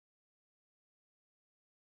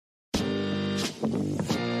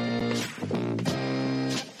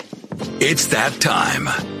It's that time.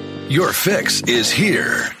 Your fix is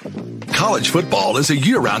here. College football is a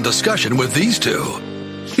year-round discussion with these two.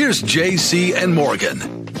 Here's JC and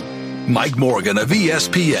Morgan. Mike Morgan of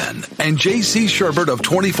ESPN and JC Sherbert of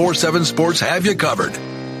 24/7 Sports have you covered.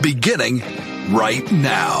 Beginning right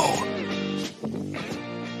now.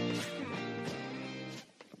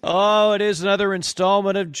 Oh, it is another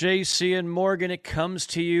installment of JC and Morgan. It comes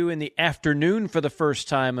to you in the afternoon for the first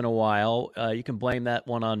time in a while. You can blame that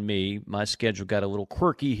one on me. My schedule got a little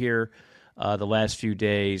quirky here the last few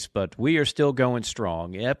days, but we are still going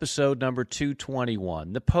strong. Episode number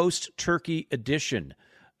 221, the post-turkey edition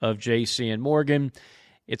of JC and Morgan.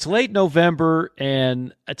 It's late November,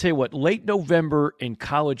 and I tell you what, late November in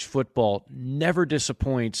college football never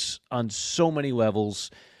disappoints on so many levels.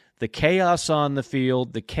 The chaos on the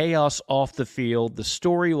field, the chaos off the field, the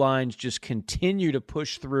storylines just continue to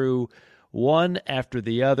push through one after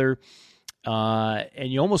the other.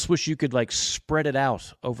 And you almost wish you could spread it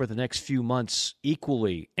out over the next few months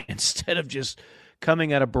equally instead of just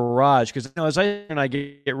coming at a barrage. Because as I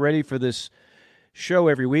get ready for this show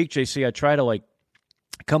every week, JC, I try to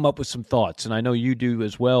come up with some thoughts, and I know you do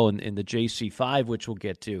as well in the JC5, which we'll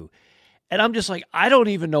get to. And I'm just I don't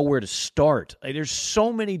even know where to start. There's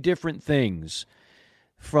so many different things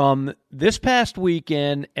from this past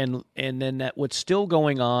weekend and then that what's still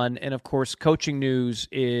going on. And, of course, coaching news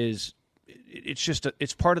is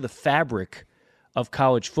it's part of the fabric of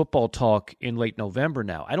college football talk in late November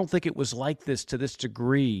now. I don't think it was like this to this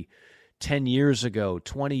degree 10 years ago,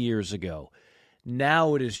 20 years ago.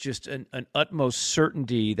 Now it is just an utmost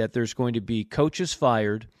certainty that there's going to be coaches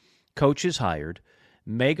fired, coaches hired,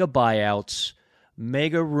 mega buyouts,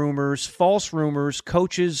 mega rumors, false rumors,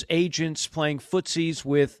 coaches, agents playing footsies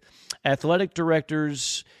with athletic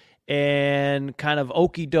directors and kind of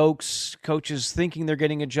okey dokes, coaches thinking they're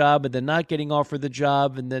getting a job and then not getting offered the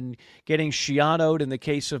job and then getting Schiano'd in the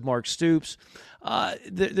case of Mark Stoops.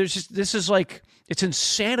 It's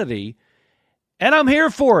insanity. And I'm here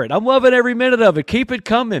for it. I'm loving every minute of it. Keep it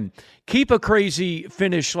coming. Keep a crazy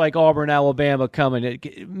finish like Auburn, Alabama coming.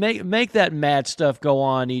 Make that mad stuff go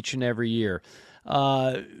on each and every year.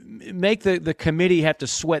 Make the committee have to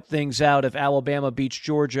sweat things out if Alabama beats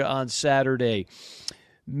Georgia on Saturday.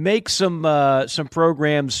 Make some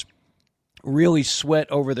programs really sweat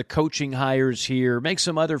over the coaching hires here. Make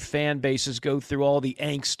some other fan bases go through all the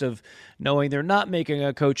angst of knowing they're not making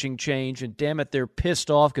a coaching change, and damn it, they're pissed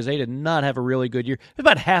off because they did not have a really good year.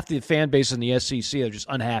 About half the fan base in the SEC are just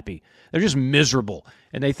unhappy. They're just miserable,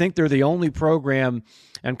 and they think they're the only program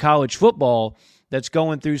in college football that's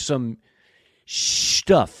going through some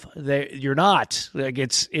stuff. You're not.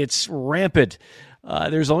 It's rampant.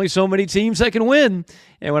 There's only so many teams that can win.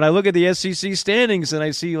 And when I look at the SEC standings and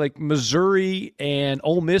I see Missouri and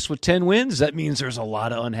Ole Miss with 10 wins, that means there's a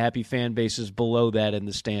lot of unhappy fan bases below that in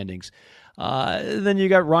the standings. Then you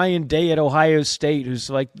got Ryan Day at Ohio State, who's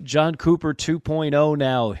like John Cooper 2.0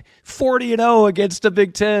 now, 40-0 against the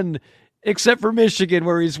Big Ten, except for Michigan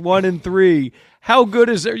where he's 1-3. How good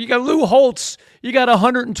is there? You got Lou Holtz. You got a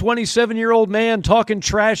 127-year-old man talking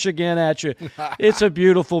trash again at you. It's a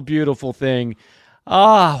beautiful, beautiful thing.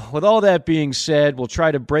 With all that being said, we'll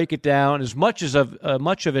try to break it down as much of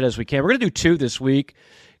it as we can. We're going to do 2 this week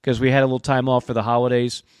because we had a little time off for the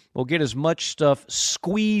holidays. We'll get as much stuff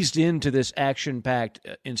squeezed into this action-packed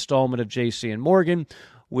installment of JC and Morgan.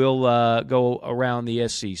 We'll go around the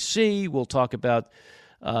SEC. We'll talk about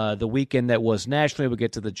the weekend that was nationally. We'll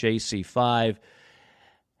get to the JC5.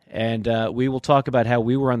 And we will talk about how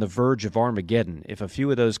we were on the verge of Armageddon. If a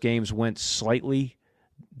few of those games went slightly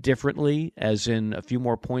differently, as in a few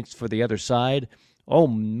more points for the other side, oh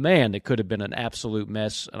man, it could have been an absolute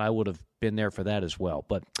mess, and I would have been there for that as well.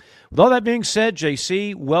 But with all that being said,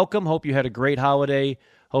 JC, welcome. Hope you had a great holiday.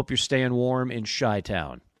 Hope you're staying warm in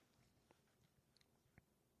Chi-Town.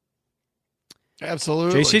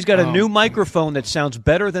 Absolutely. JC's got a new microphone that sounds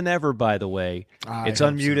better than ever, by the way. It's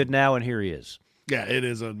unmuted now, and here he is. Yeah, it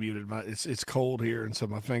is unmuted. It's cold here, and so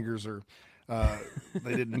my fingers are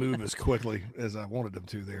they didn't move as quickly as I wanted them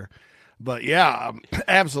to there. But, yeah,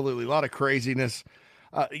 absolutely, a lot of craziness.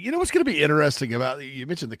 You know what's going to be interesting about – you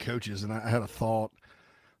mentioned the coaches, and I had a thought.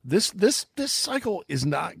 This cycle is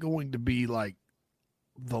not going to be like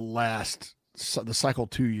the cycle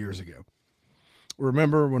 2 years ago.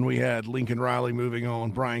 Remember when we had Lincoln Riley moving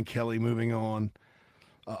on, Brian Kelly moving on,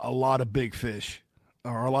 a lot of big fish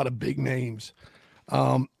or a lot of big names,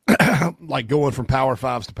 like going from Power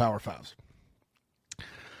Fives to Power Fives.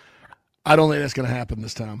 I don't think that's going to happen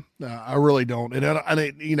this time. I really don't. And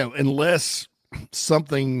I unless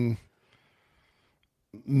something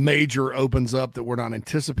major opens up that we're not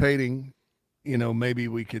anticipating, maybe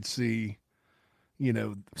we could see,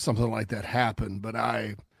 something like that happen. But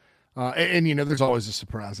there's always a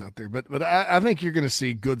surprise out there. But I think you're going to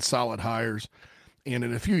see good, solid hires. And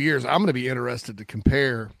in a few years, I'm going to be interested to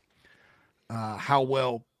compare how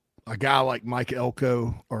well a guy like Mike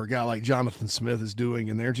Elko or a guy like Jonathan Smith is doing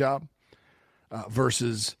in their job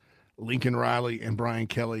versus Lincoln Riley and Brian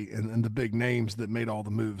Kelly and the big names that made all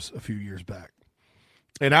the moves a few years back.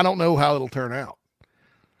 And I don't know how it'll turn out.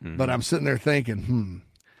 But I'm sitting there thinking,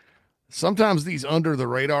 sometimes these under the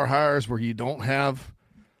radar hires where you don't have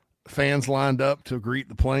fans lined up to greet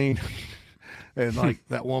the plane and like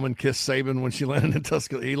that woman kissed Saban when she landed in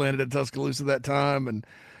Tuscaloosa, he landed in Tuscaloosa that time, and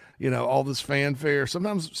all this fanfare.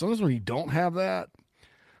 Sometimes when you don't have that,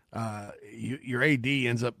 your AD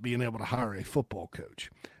ends up being able to hire a football coach.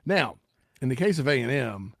 Now, in the case of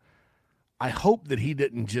A&M, I hope that he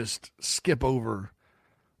didn't just skip over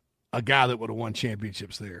a guy that would have won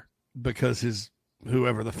championships there because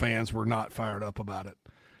whoever the fans were not fired up about it.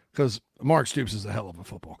 Because Mark Stoops is a hell of a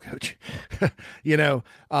football coach, and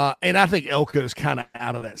I think Elko's kind of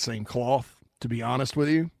out of that same cloth, to be honest with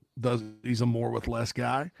you. He's a more with less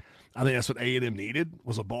guy. I think that's what A&M needed,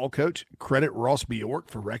 was a ball coach. Credit Ross Bjork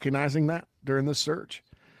for recognizing that during this search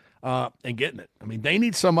and getting it. I mean, they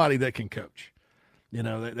need somebody that can coach. They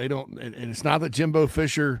don't, and it's not that Jimbo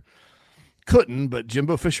Fisher couldn't, but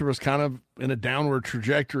Jimbo Fisher was kind of in a downward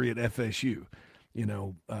trajectory at FSU.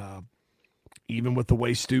 Even with the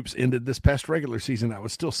way Stoops ended this past regular season, I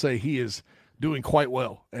would still say he is doing quite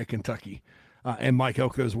well at Kentucky. And Mike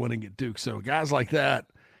Elko is winning at Duke. So guys like that,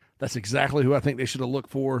 that's exactly who I think they should have looked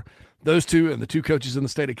for. Those two and the two coaches in the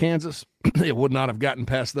state of Kansas, it would not have gotten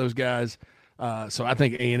past those guys. So I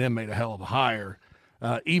think A&M made a hell of a hire.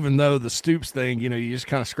 Even though the Stoops thing, you just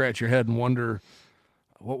kind of scratch your head and wonder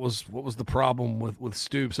what was the problem with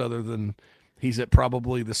Stoops other than he's at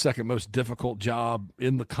probably the second most difficult job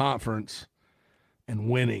in the conference and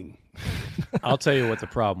winning. I'll tell you what the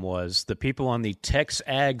problem was. The people on the Tex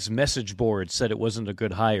Ags message board said it wasn't a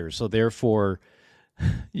good hire. So therefore,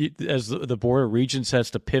 as the Board of Regents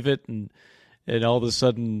has to pivot and all of a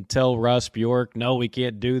sudden tell Ross Bjork, no, we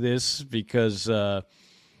can't do this because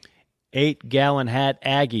 8-gallon hat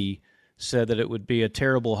Aggie said that it would be a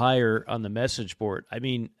terrible hire on the message board. I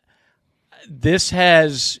mean,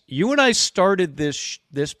 you and I started this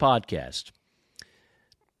podcast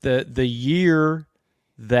the year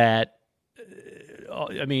that,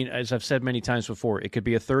 as I've said many times before, it could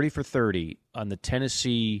be a 30 for 30 on the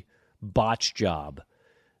Tennessee botch job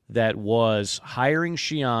that was hiring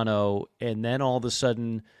Schiano, and then all of a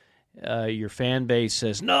sudden your fan base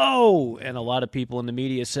says, no, and a lot of people in the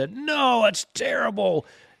media said, no, it's terrible.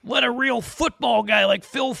 Let a real football guy like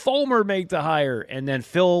Phil Fulmer make the hire. And then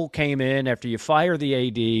Phil came in after you fire the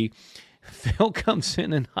AD. Phil comes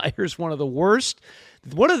in and hires one of the worst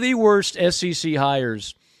SEC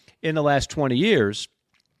hires in the last 20 years,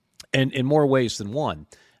 and in more ways than one.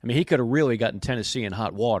 I mean, he could have really gotten Tennessee in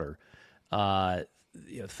hot water.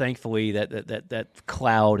 Thankfully, that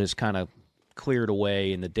cloud has kind of cleared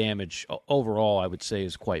away, and the damage overall, I would say,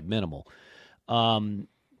 is quite minimal. And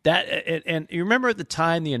you remember at the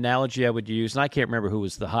time the analogy I would use, and I can't remember who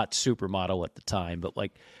was the hot supermodel at the time, but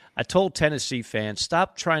like I told Tennessee fans,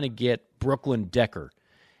 stop trying to get Brooklyn Decker.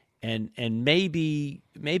 And maybe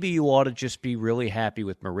you ought to just be really happy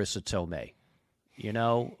with Marissa Tomei.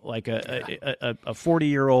 Like a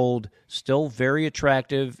 40-year-old, still very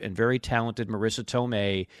attractive and very talented Marissa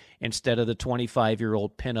Tomei instead of the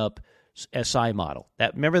 25-year-old pinup SI model.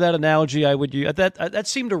 Remember that analogy I would use? That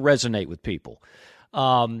seemed to resonate with people.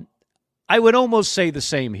 I would almost say the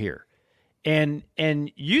same here. And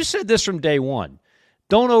you said this from day one.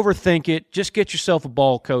 Don't overthink it. Just get yourself a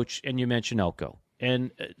ball coach, and you mentioned Elko.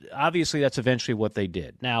 And obviously that's eventually what they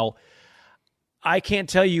did. Now, I can't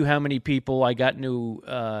tell you how many people I got into,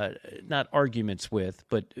 not arguments with,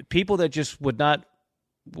 but people that just would not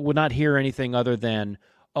hear anything other than,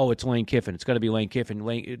 oh, it's Lane Kiffin. It's going to be Lane Kiffin.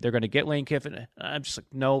 They're going to get Lane Kiffin. I'm just like,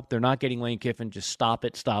 no, they're not getting Lane Kiffin. Just stop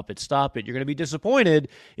it, stop it, stop it. You're going to be disappointed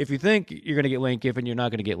if you think you're going to get Lane Kiffin. You're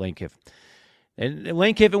not going to get Lane Kiffin. And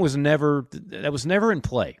Lane Kiffin was never in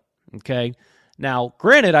play, okay? Now,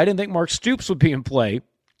 granted, I didn't think Mark Stoops would be in play,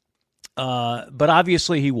 but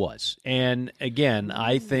obviously he was. And again,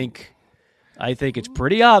 I think it's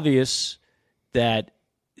pretty obvious that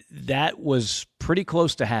was pretty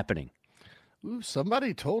close to happening. Ooh,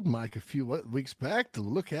 somebody told Mike a few weeks back to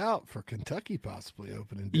look out for Kentucky possibly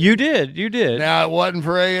opening. You did. Now, it wasn't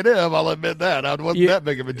for A&M, I'll admit that. I wasn't that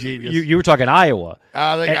big of a genius. You were talking Iowa.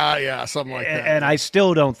 I think, yeah, something like that. And I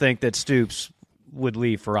still don't think that Stoops would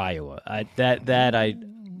leave for Iowa.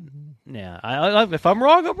 Yeah, if I'm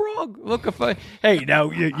wrong, I'm wrong. Look, hey,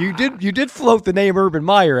 now you did float the name Urban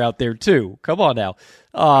Meyer out there too. Come on now,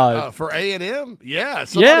 for A&M, yeah,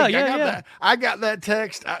 I got that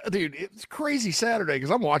text, dude. It's crazy Saturday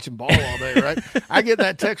because I'm watching ball all day, right? I get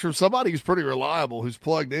that text from somebody who's pretty reliable, who's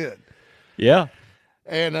plugged in. Yeah,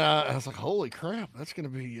 and I was like, holy crap, that's gonna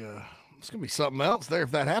be something else there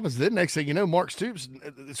if that happens. Then next thing you know, Mark Stoops,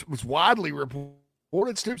 it was widely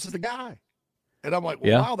reported Stoops is the guy. And I'm like,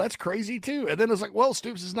 well, wow, that's crazy too. And then it's like, well,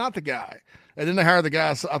 Stoops is not the guy. And then they hire the guy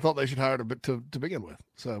I thought they should hire to begin with.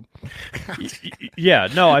 So, yeah,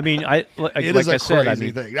 no, I mean, it is a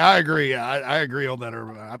crazy thing. I agree. I agree on that.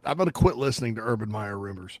 Urban. I'm going to quit listening to Urban Meyer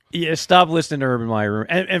rumors. Yeah, stop listening to Urban Meyer.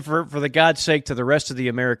 And for the God's sake, to the rest of the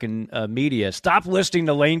American media, stop listening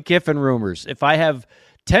to Lane Kiffin rumors. If I have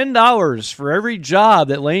 $10 for every job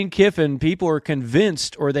that Lane Kiffin, people are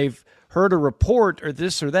convinced or they've heard a report or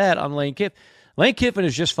this or that on Lane Kiffin. Lane Kiffin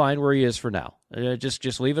is just fine where he is for now.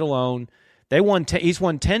 Just leave it alone. He's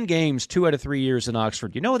won 10 games 2 out of 3 years in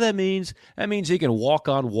Oxford. You know what that means? That means he can walk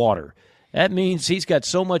on water. That means he's got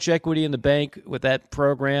so much equity in the bank with that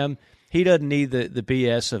program. He doesn't need the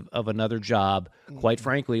BS of another job, quite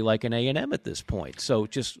frankly, like an A&M at this point. So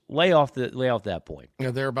just lay off that point.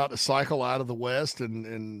 Yeah, they're about to cycle out of the West,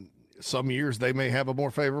 and some years they may have a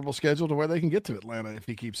more favorable schedule to where they can get to Atlanta if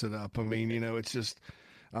he keeps it up. I mean, it's just.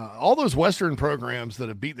 All those Western programs that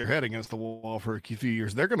have beat their head against the wall for a few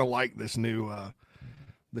years, they're going to like this new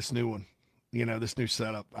one, this new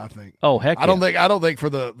setup. I think. Oh heck! I don't think for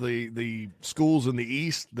the schools in the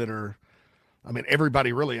East that are, I mean,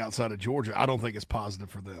 everybody really outside of Georgia. I don't think it's positive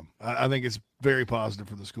for them. I think it's very positive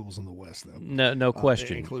for the schools in the West, though. No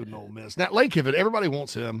question, including Ole Miss. Now, Lane Kiffin, everybody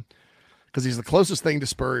wants him because he's the closest thing to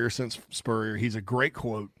Spurrier since Spurrier. He's a great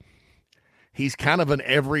quote. He's kind of an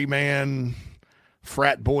everyman,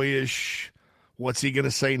 frat boyish, what's he going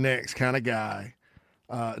to say next kind of guy.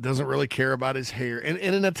 Doesn't really care about his hair. And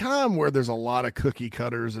in a time where there's a lot of cookie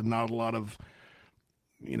cutters and not a lot of,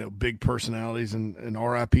 big personalities, and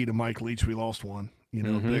RIP to Mike Leach, we lost one,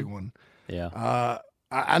 a big one. Yeah.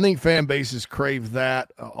 I think fan bases crave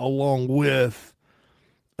that along with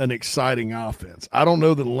an exciting offense. I don't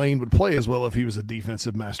know that Lane would play as well if he was a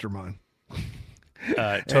defensive mastermind.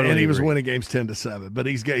 Totally and he was agree. winning games 10-7, but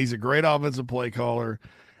he's a great offensive play caller,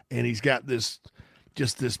 and he's got this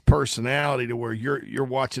personality to where you're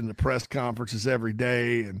watching the press conferences every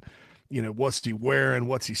day, and what's he wearing,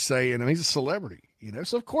 what's he saying. I mean, he's a celebrity,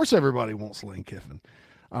 so of course everybody wants Lane Kiffin.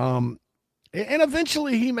 And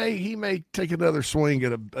eventually he may take another swing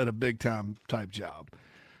at a big time type job,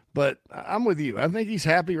 but I'm with you. I think he's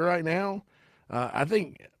happy right now. I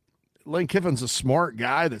think Lane Kiffin's a smart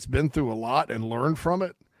guy that's been through a lot and learned from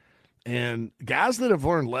it. And guys that have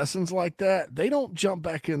learned lessons like that, they don't jump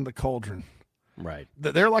back in the cauldron. Right.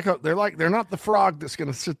 They're not the frog that's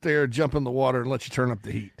going to sit there, jump in the water, and let you turn up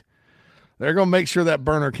the heat. They're going to make sure that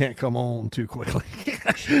burner can't come on too quickly,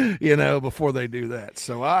 before they do that.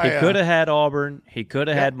 So he could have had Auburn. He could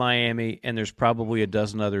have had Miami, and there's probably a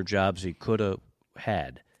dozen other jobs he could have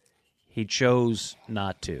had. He chose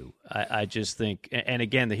not to. I just think, and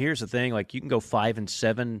again, here's the thing: like, you can go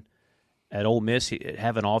 5-7 at Ole Miss,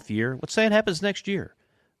 have an off year. Let's say it happens next year.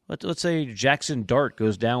 Let's say Jackson Dart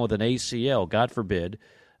goes down with an ACL, God forbid,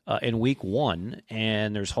 in week 1,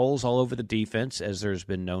 and there's holes all over the defense, as there's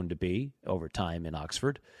been known to be over time in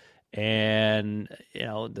Oxford. And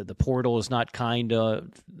the portal is not kind to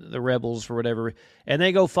the Rebels or whatever, and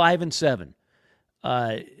they go 5-7.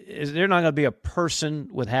 Is there not going to be a person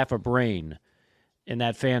with half a brain in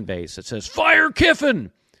that fan base that says, fire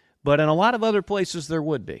Kiffin? But in a lot of other places there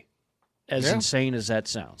would be, as insane as that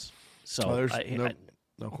sounds. So there's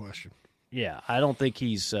no question. Yeah, I don't think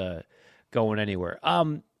he's going anywhere.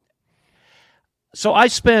 So I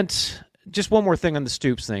spent, just one more thing on the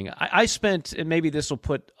Stoops thing. I spent, and maybe this will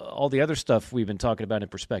put all the other stuff we've been talking about in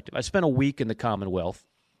perspective. I spent a week in the Commonwealth.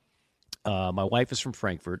 My wife is from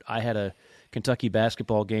Frankfurt. I had a Kentucky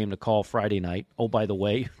basketball game to call Friday night. Oh, by the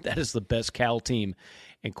way, that is the best Cal team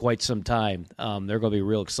in quite some time. They're going to be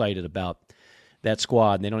real excited about that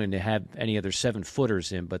squad. And they don't even have any other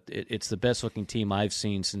 7-footers in, but it's the best-looking team I've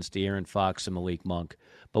seen since De'Aaron Fox and Malik Monk.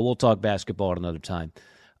 But we'll talk basketball at another time.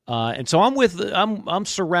 And so I'm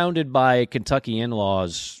surrounded by Kentucky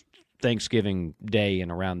in-laws Thanksgiving Day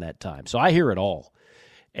and around that time. So I hear it all.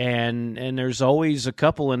 And there's always a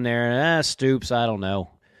couple in there, Stoops, I don't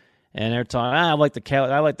know. And they're talking, I like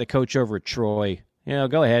the coach over at Troy.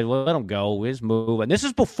 Go ahead, let him go. His move. And this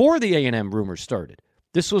is before the A&M rumors started.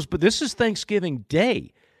 This is Thanksgiving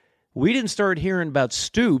Day. We didn't start hearing about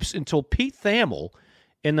Stoops until Pete Thamel,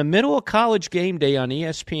 in the middle of College Game Day on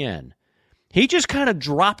ESPN, He just kind of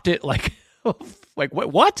dropped it like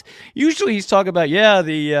what? Usually he's talking about,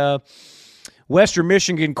 the Western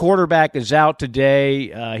Michigan quarterback is out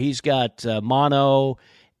today. He's got mono,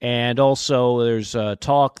 and also there's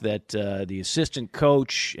talk that the assistant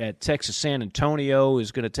coach at Texas San Antonio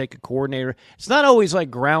is going to take a coordinator. It's not always like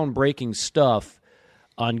groundbreaking stuff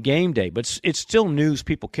on game day, but it's still news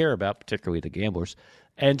people care about, particularly the gamblers.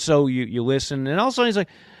 And so you listen, and also he's like,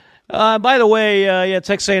 by the way,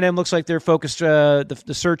 Texas A&M looks like they're focused.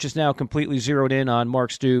 The search is now completely zeroed in on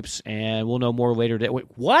Mark Stoops, and we'll know more later today. Wait,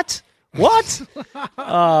 what? That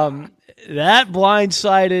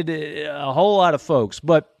blindsided a whole lot of folks.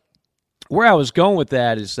 But where I was going with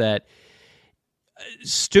that is that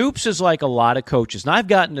Stoops is like a lot of coaches, and I've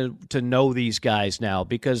gotten to know these guys now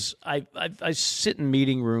because I sit in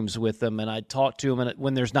meeting rooms with them, and I talk to them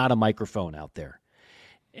when there's not a microphone out there.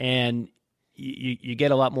 And you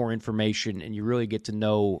get a lot more information, and you really get to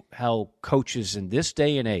know how coaches in this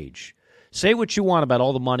day and age, say what you want about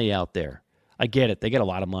all the money out there. I get it. They get a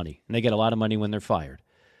lot of money, and they get a lot of money when they're fired.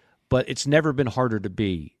 But it's never been harder to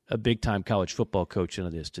be a big-time college football coach than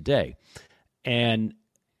it is today. And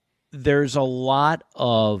there's a lot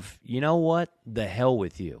of, you know what, the hell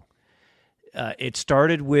with you. It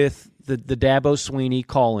started with the Dabo Sweeney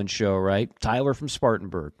call-in show, right? Tyler from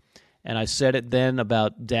Spartanburg. And I said it then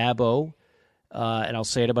about Dabo, and I'll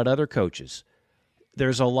say it about other coaches.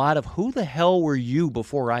 There's a lot of, who the hell were you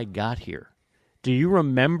before I got here? Do you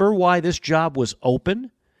remember why this job was open?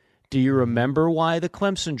 Do you remember why the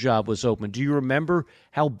Clemson job was open? Do you remember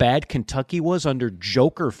how bad Kentucky was under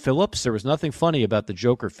Joker Phillips? There was nothing funny about the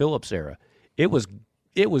Joker Phillips era. It was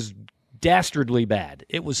dastardly bad.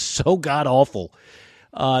 It was so god-awful.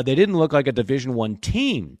 They didn't look like a Division I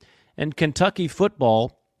team. And Kentucky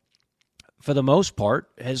football, for the most part,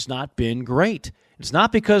 has not been great. It's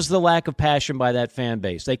not because of the lack of passion by that fan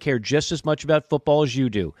base. They care just as much about football as you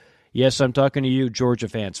do. Yes, I'm talking to you, Georgia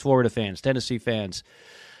fans, Florida fans, Tennessee fans,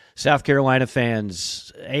 South Carolina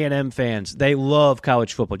fans, A&M fans. They love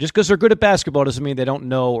college football. Just because they're good at basketball doesn't mean they don't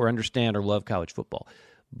know or understand or love college football.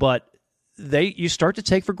 But you start to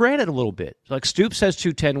take for granted a little bit. Like Stoops has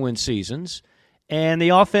 2 10-win seasons, and the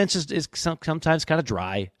offense is sometimes kind of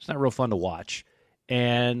dry. It's not real fun to watch.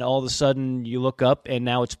 And all of a sudden you look up, and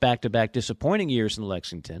now it's back-to-back disappointing years in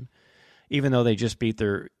Lexington, even though they just beat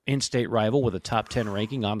their in-state rival with a top 10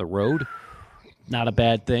 ranking on the road. Not a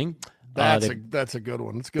bad thing. That's a good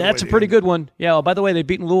one. That's a pretty good one. Yeah. Oh, by the way, they've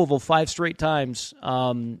beaten Louisville 5 straight times. There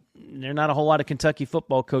are not a whole lot of Kentucky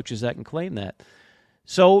football coaches that can claim that.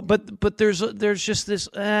 So, but there's just this,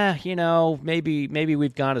 maybe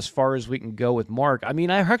we've gone as far as we can go with Mark. I mean,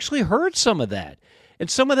 I actually heard some of that, and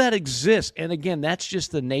some of that exists. And again, that's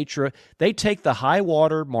just the nature. They take the high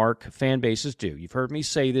water mark fan bases do. You've heard me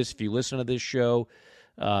say this. If you listen to this show,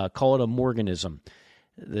 call it a Morganism.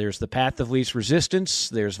 There's the path of least resistance,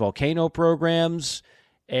 there's volcano programs,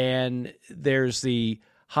 and there's the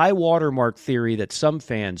high watermark theory that some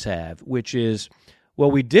fans have, which is,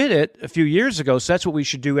 well, we did it a few years ago, so that's what we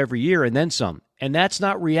should do every year and then some. And that's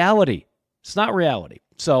not reality. It's not reality.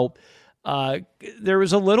 So there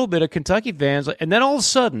was a little bit of Kentucky fans, and then all of a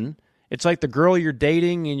sudden, it's like the girl you're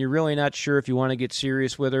dating and you're really not sure if you want to get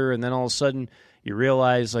serious with her, and then all of a sudden you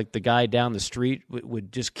realize like the guy down the street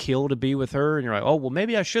would just kill to be with her, and you're like, oh, well,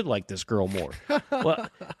 maybe I should like this girl more. Well,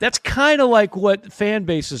 that's kind of like what fan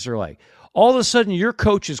bases are like. All of a sudden your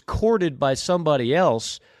coach is courted by somebody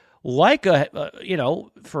else, like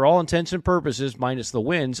for all intents and purposes, minus the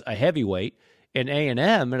wins, a heavyweight in A&M,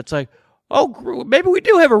 and it's like, oh, maybe we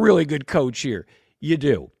do have a really good coach here. You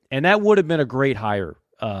do, and that would have been a great hire.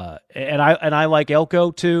 And I like Elko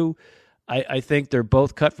too. I think they're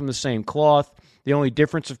both cut from the same cloth. The only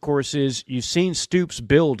difference, of course, is you've seen Stoops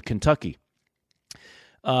build Kentucky.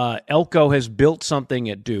 Elko has built something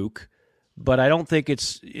at Duke, but I don't think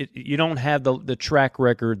you don't have the track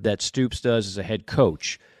record that Stoops does as a head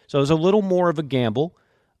coach. So it was a little more of a gamble,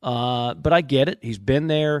 but I get it. He's been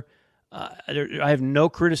there. I have no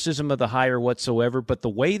criticism of the hire whatsoever, but the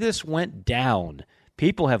way this went down,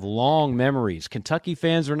 people have long memories. Kentucky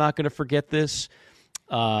fans are not going to forget this.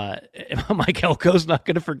 Mike Elko's not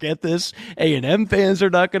going to forget this. A&M fans are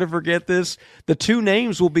not going to forget this. The two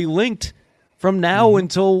names will be linked from now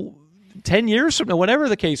until 10 years from now, whatever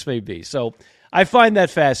the case may be. So I find that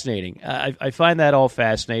fascinating. I find that all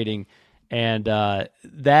fascinating. And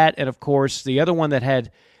that, and of course, the other one that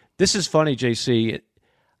had, this is funny, JC,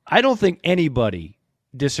 I don't think anybody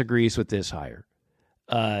disagrees with this hire.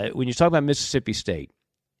 When you talk about Mississippi State,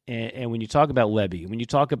 and when you talk about Lebby, when you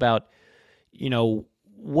talk about,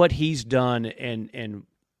 what he's done and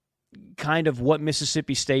kind of what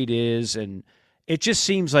Mississippi State is, and it just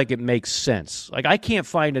seems like it makes sense. Like, I can't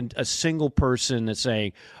find a single person that's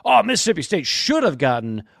saying, oh, Mississippi State should have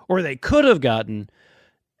gotten or they could have gotten.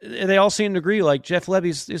 They all seem to agree like Jeff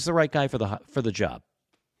Lebby is the right guy for the job.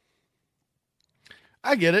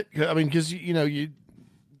 I get it. I mean, because,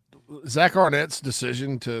 Zach Arnett's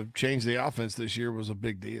decision to change the offense this year was a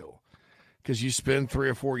big deal because you spend 3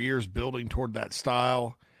 or 4 years building toward that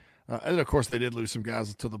style. And, of course, they did lose some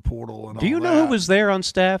guys to the portal. And do you know who was there on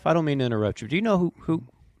staff? I don't mean to interrupt you. Do you know who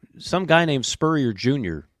some guy named Spurrier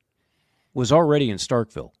Jr. was already in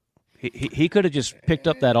Starkville? He could have just picked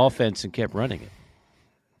up that offense and kept running it.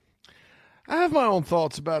 I have my own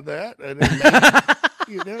thoughts about that. And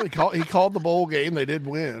he called the bowl game. They did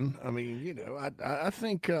win. I mean, I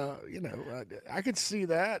think, I could see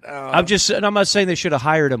that. I'm not saying they should have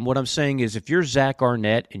hired him. What I'm saying is if you're Zach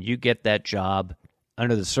Arnett and you get that job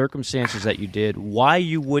under the circumstances that you did, why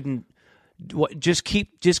you wouldn't just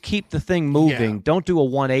keep the thing moving? Yeah. Don't do a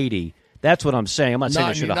 180. That's what I'm saying. I'm not saying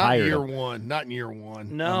they should have hired him. Not in year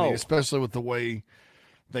one. No. I mean, especially with the way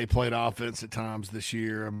they played offense at times this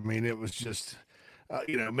year. I mean, it was just,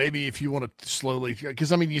 maybe if you want to slowly,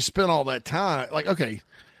 because, I mean, you spent all that time. Like, okay,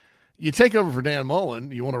 you take over for Dan Mullen,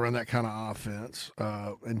 you want to run that kind of offense.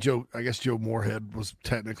 And Joe Moorhead was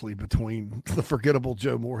technically between, the forgettable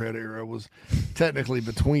Joe Moorhead era was technically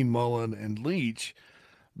between Mullen and Leach.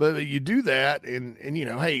 But you do that, and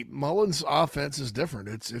hey, Mullen's offense is different.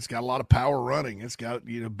 It's got a lot of power running. It's got,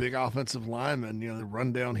 big offensive linemen. They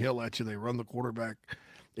run downhill at you. They run the quarterback.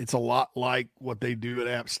 It's a lot like what they do at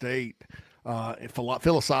App State,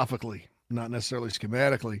 philosophically, not necessarily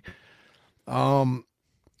schematically. I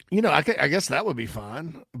guess that would be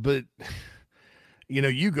fine. But,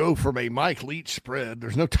 you go from a Mike Leach spread.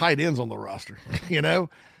 There's no tight ends on the roster,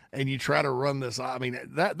 and you try to run this. I mean,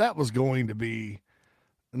 that was going to be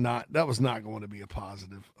not going to be a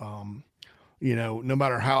positive. No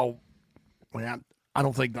matter how, I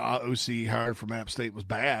don't think the OC hired from App State was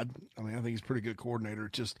bad. I mean, I think he's a pretty good coordinator.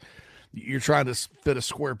 It's just you're trying to fit a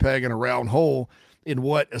square peg in a round hole in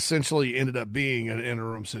what essentially ended up being an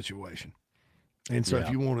interim situation. And so if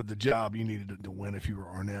you wanted the job, you needed to win if you were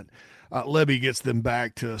Arnett. Lebby gets them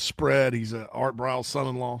back to spread. He's Art Briles'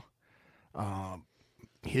 son-in-law.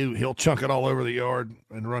 He'll chunk it all over the yard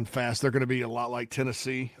and run fast. They're going to be a lot like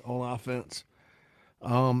Tennessee on offense.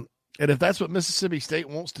 And if that's what Mississippi State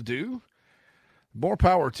wants to do, more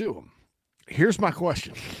power to them. Here's my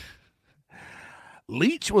question.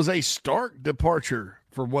 Leach was a stark departure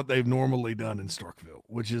from what they've normally done in Starkville,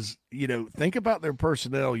 which is, think about their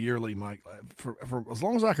personnel yearly, Mike. For as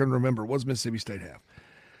long as I can remember, what does Mississippi State have?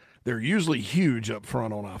 They're usually huge up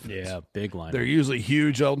front on offense. Yeah, big line. They're usually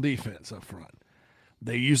huge on defense up front.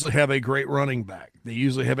 They usually have a great running back. They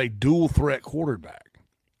usually have a dual threat quarterback.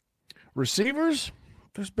 Receivers,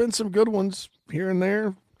 there's been some good ones here and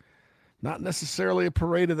there. Not necessarily a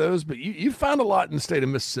parade of those, but you found a lot in the state of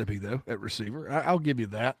Mississippi, though, at receiver. I'll give you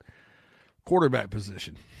that. Quarterback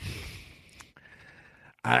position.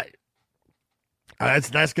 That's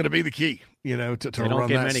going to be the key, to run that They don't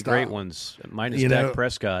get many style. great ones, minus Dak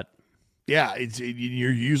Prescott. Yeah,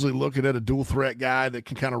 you're usually looking at a dual threat guy that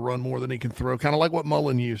can kind of run more than he can throw, kind of like what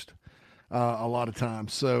Mullen used a lot of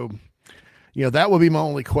times. So, that would be my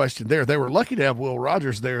only question there. They were lucky to have Will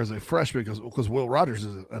Rogers there as a freshman because Will Rogers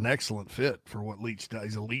is an excellent fit for what Leach does.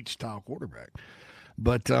 He's a Leach-style quarterback.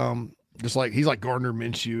 But just like he's like Gardner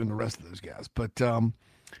Minshew and the rest of those guys. But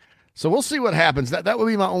so we'll see what happens. That would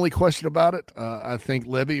be my only question about it. I think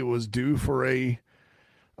Lebby was due for a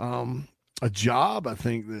job. I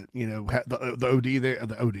think that, the OD there,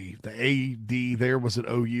 the AD there was at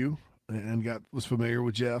OU and was familiar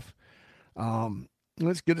with Jeff.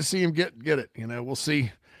 It's good to see him get it. We'll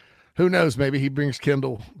see. Who knows? Maybe he brings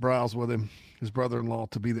Kendall Briles with him, his brother-in-law,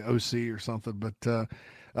 to be the OC or something. But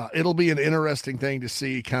it'll be an interesting thing to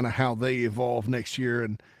see kind of how they evolve next year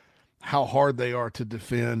and how hard they are to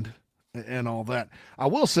defend and all that. I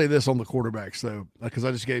will say this on the quarterbacks, though, because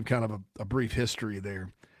I just gave kind of a brief history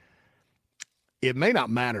there. It may not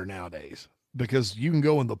matter nowadays because you can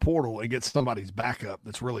go in the portal and get somebody's backup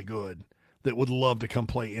that's really good that would love to come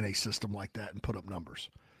play in a system like that and put up numbers.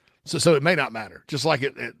 So it may not matter. Just like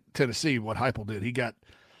at Tennessee, what Heupel did. He got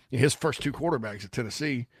his first two quarterbacks at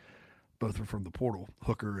Tennessee, both were from the portal,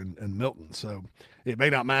 Hooker and Milton. So it may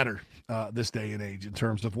not matter this day and age in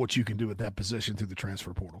terms of what you can do at that position through the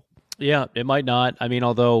transfer portal. Yeah, it might not. I mean,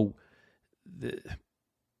 although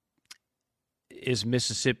is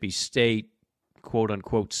Mississippi State, quote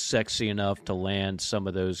unquote, sexy enough to land some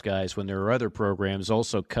of those guys when there are other programs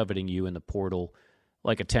also coveting you in the portal,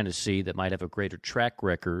 like a Tennessee that might have a greater track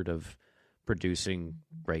record of producing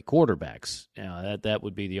great quarterbacks. That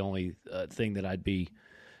would be the only thing that I'd be,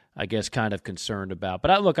 I guess, kind of concerned about.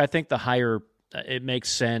 But I think the hire, it makes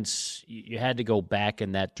sense. You had to go back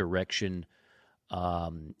in that direction,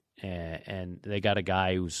 and they got a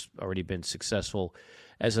guy who's already been successful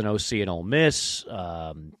as an OC at Ole Miss,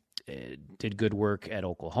 did good work at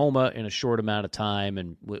Oklahoma in a short amount of time,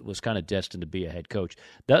 and was kind of destined to be a head coach.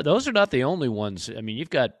 Those are not the only ones. I mean, you've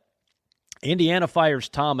got Indiana fires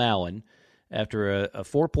Tom Allen after a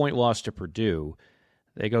 4-point loss to Purdue.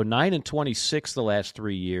 They go 9-26 the last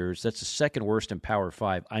 3 years. That's the second worst in Power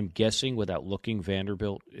 5. I'm guessing, without looking,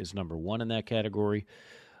 Vanderbilt is number 1 in that category,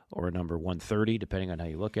 or number 130, depending on how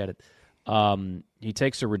you look at it. He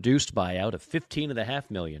takes a reduced buyout of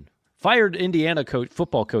 $15.5 million. Fired Indiana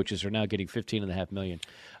football coaches are now getting $15.5 million.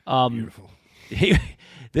 Beautiful.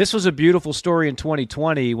 This was a beautiful story in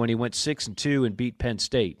 2020 when he went 6-2 and beat Penn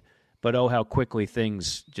State. But how quickly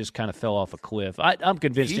things just kind of fell off a cliff. I'm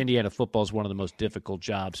convinced Indiana football is one of the most difficult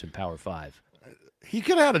jobs in Power 5. He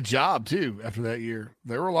could have had a job, too, after that year.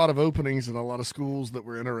 There were a lot of openings and a lot of schools that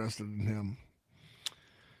were interested in him.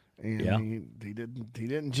 And he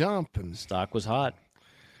didn't jump. And stock was hot.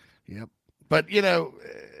 Yep. But,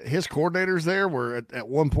 his coordinators there were, at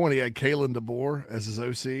one point, he had Kalen DeBoer as his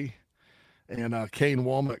OC and Kane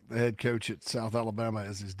Womack, the head coach at South Alabama,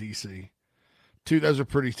 as his DC. Those are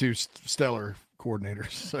two stellar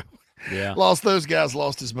coordinators. So yeah, lost his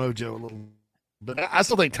mojo a little. But I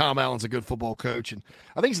still think Tom Allen's a good football coach, and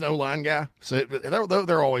I think he's an O-line guy. So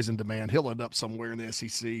they're always in demand. He'll end up somewhere in the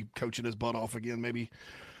SEC coaching his butt off again. Maybe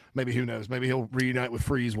who knows? Maybe he'll reunite with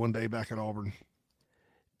Freeze one day back at Auburn.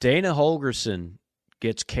 Dana Holgorsen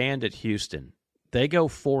gets canned at Houston. They go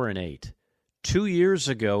 4-8. 2 years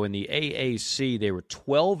ago in the AAC, they were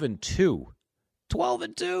 12-2.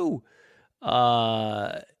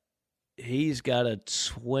 12-2. He's got a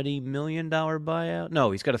 $20 million buyout. No,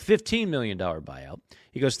 he's got a $15 million buyout.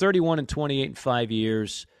 He goes 31-28 in 5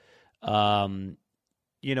 years. When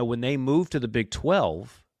they moved to the Big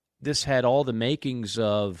 12, this had all the makings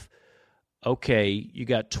of, okay, you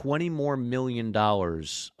got $20 more million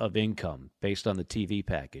of income based on the TV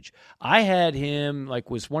package. I had him,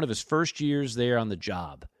 was one of his first years there on the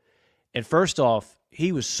job. And first off,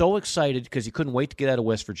 he was so excited because he couldn't wait to get out of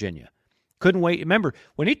West Virginia. Couldn't wait. Remember,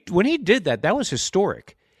 when he did that, that was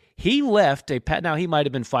historic. He left now he might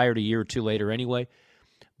have been fired a year or two later anyway,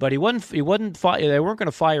 but they weren't going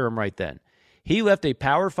to fire him right then. He left a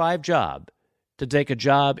Power 5 job to take a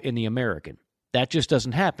job in the American. That just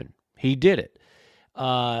doesn't happen. He did it.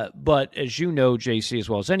 But as you know, JC, as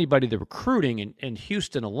well as anybody, the recruiting in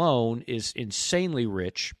Houston alone is insanely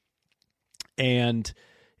rich. And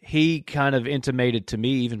he kind of intimated to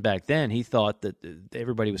me, even back then, he thought that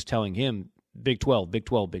everybody was telling him Big 12, Big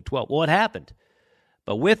 12, Big 12. Well, it happened.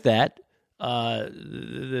 But with that,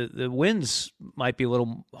 the wins might be a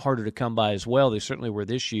little harder to come by as well. They certainly were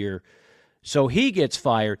this year. So he gets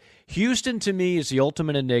fired. Houston, to me, is the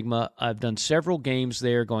ultimate enigma. I've done several games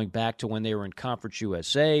there going back to when they were in Conference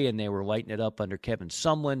USA, and they were lighting it up under Kevin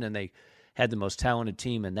Sumlin, and they had the most talented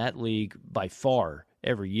team in that league by far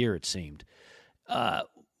every year, it seemed.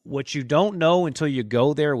 What you don't know until you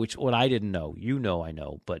go there, what I didn't know, I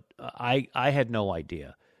know, but I had no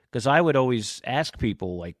idea. Because I would always ask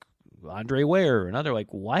people like Andre Ware and other,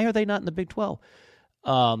 why are they not in the Big 12?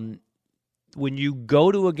 When you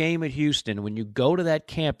go to a game at Houston, when you go to that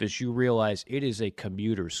campus, you realize it is a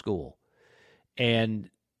commuter school. And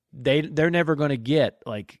they're never going to get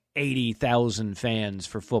 80,000 fans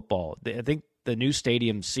for football. I think the new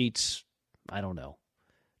stadium seats, I don't know,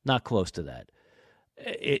 not close to that.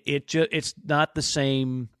 It's not the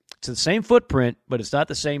same. It's the same footprint, but it's not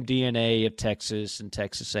the same DNA of Texas and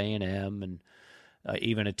Texas A&M and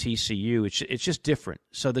even a TCU. It's just different.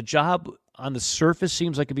 So the job on the surface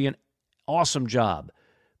seems like it'd be an awesome job,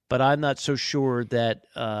 but I'm not so sure that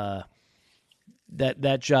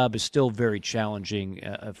that job is still very challenging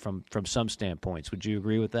from some standpoints. Would you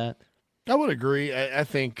agree with that? I would agree. I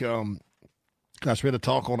think, we had a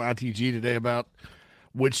talk on ITG today about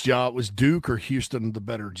which job was Duke or Houston the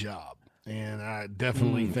better job. And I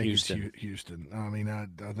definitely think Houston. It's Houston. I mean, I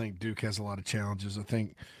think Duke has a lot of challenges. I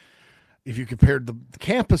think if you compared the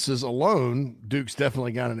campuses alone, Duke's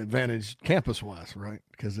definitely got an advantage campus-wise, right?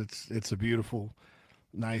 Because it's a beautiful,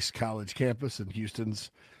 nice college campus, and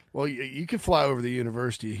Houston's – well, you can fly over the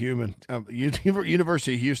University of Houston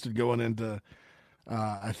going into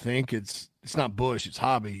I think it's not Bush, it's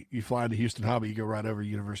Hobby. You fly into Houston Hobby, you go right over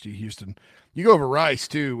University of Houston. You go over Rice,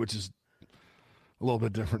 too, which is a little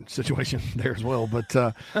bit different situation there as well. But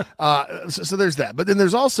so there's that. But then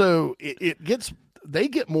there's also they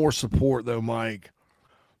get more support though, Mike,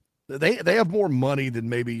 they have more money than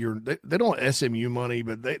maybe they don't have SMU money,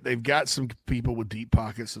 but they've got some people with deep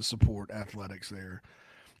pockets to support athletics there.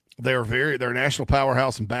 They're a national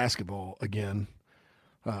powerhouse in basketball again.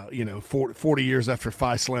 40 years after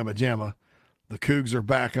Phi Slamma Jamma, the Cougs are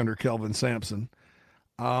back under Kelvin Sampson.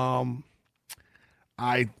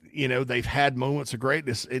 They've had moments of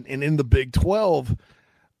greatness, and in the Big 12,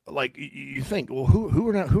 like you think, well, who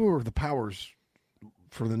are the powers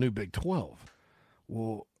for the new Big 12?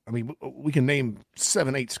 Well, I mean, we can name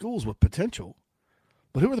 7-8 schools with potential,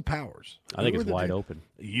 but who are the powers? I think it's wide open.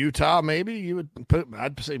 Utah, maybe you would put.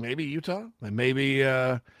 I'd say maybe Utah, and maybe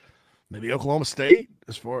Oklahoma State,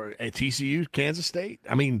 as far as TCU, Kansas State.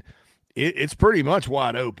 I mean, it's pretty much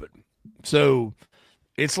wide open. So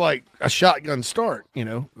it's like a shotgun start.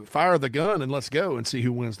 Fire the gun and let's go and see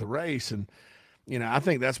who wins the race. And I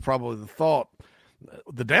think that's probably the thought.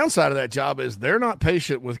 The downside of that job is they're not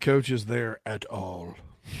patient with coaches there at all.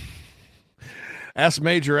 Ask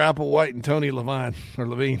Major Applewhite and Tony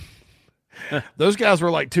Levine. Those guys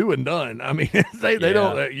were like 2 and done. I mean, they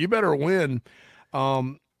don't. You better win.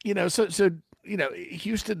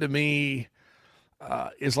 Houston to me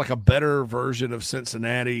is like a better version of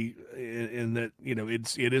Cincinnati in that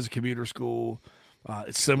it is a commuter school.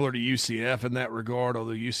 It's similar to UCF in that regard.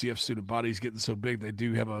 Although UCF student body is getting so big,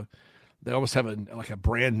 they almost have a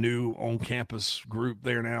brand new on campus group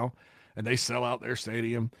there now, and they sell out their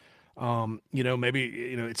stadium.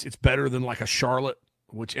 It's better than like a Charlotte,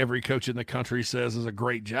 which every coach in the country says is a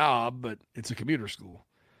great job, but it's a commuter school.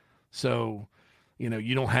 So,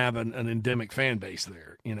 you don't have an endemic fan base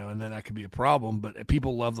there, and then that could be a problem, but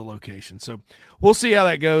people love the location. So we'll see how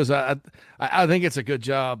that goes. I think it's a good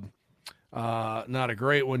job. Not a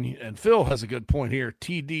great one. And Phil has a good point here.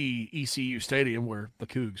 TD ECU Stadium, where the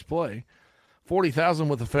Cougs play, 40,000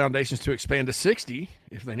 with the foundations to expand to 60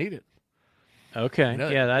 if they need it. Okay.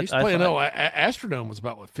 Astrodome was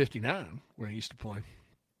about 59 where he used to play.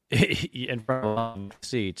 In front of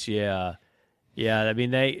seats, yeah. I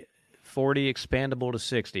mean, 40 expandable to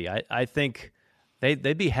 60. I think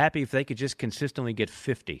they'd be happy if they could just consistently get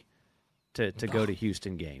 50 to go to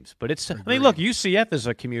Houston games. But look, UCF is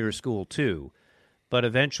a commuter school too, but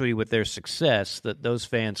eventually with their success, those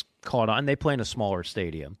fans caught on. They play in a smaller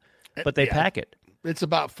stadium, but they pack it. It's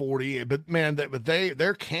about 40, but man,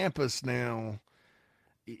 their campus now,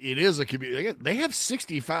 it is a community. They have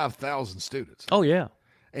 65,000 students. Oh yeah.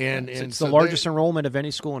 And it's the largest enrollment of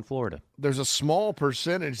any school in Florida. There's a small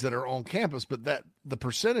percentage that are on campus, but the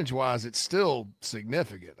percentage wise, it's still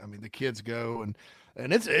significant. I mean, the kids go and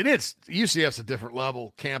it's UCF's a different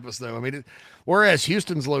level campus though. I mean, whereas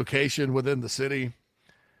Houston's location within the city,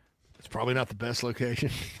 it's probably not the best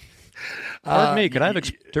location. Pardon me, could I have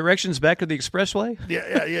directions back to the expressway?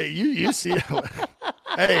 Yeah. You see,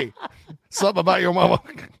 hey, something about your mama.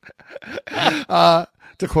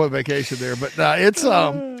 To quote Vacation there, but it's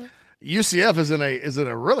UCF is in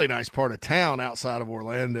a really nice part of town outside of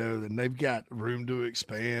Orlando, and they've got room to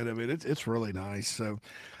expand. I mean, it's really nice. So,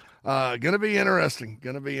 gonna be interesting.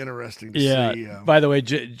 To see. By the way,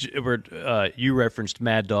 you referenced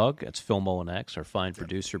Mad Dog. That's Phil Molinex, our fine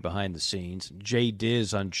producer behind the scenes. Jay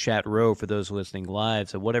Diz on Chat Row for those listening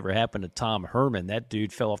live said, "Whatever happened to Tom Herman? That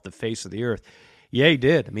dude fell off the face of the earth." Yeah, he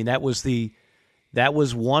did. I mean, that was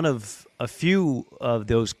one of a few of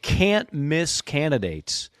those can't-miss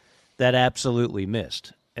candidates that absolutely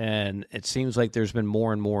missed. And it seems like there's been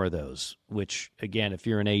more and more of those, which, again, if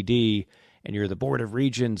you're an AD and you're the Board of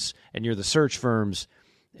Regents and you're the search firms,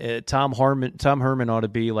 Tom Herman ought to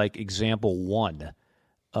be like example one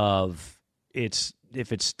of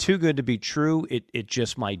if it's too good to be true, it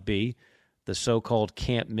just might be the so-called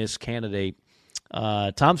can't-miss candidate.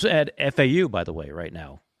 Tom's at FAU, by the way, right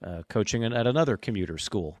now. Coaching at another commuter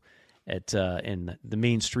school in the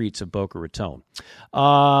mean streets of Boca Raton.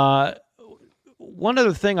 One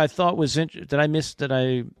other thing I thought was interesting. Did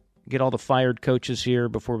I get all the fired coaches here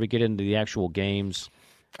before we get into the actual games?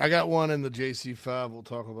 I got one in the JC5 we'll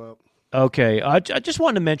talk about. Okay. I just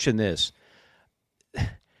wanted to mention this.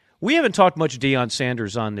 We haven't talked much Deion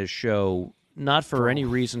Sanders on this show, not for any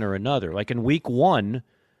reason or another. Like in week one,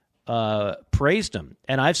 praised him.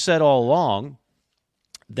 And I've said all along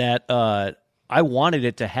that I wanted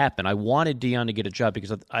it to happen. I wanted Deion to get a job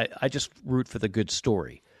because I just root for the good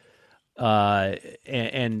story.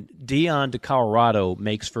 And Deion to Colorado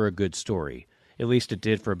makes for a good story. At least it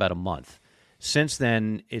did for about a month. Since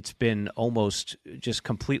then, it's been almost just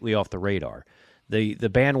completely off the radar. The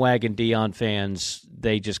bandwagon Deion fans,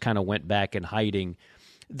 they just kind of went back in hiding.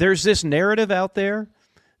 There's this narrative out there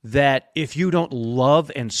that if you don't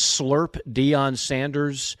love and slurp Deion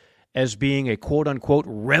Sanders as being a quote-unquote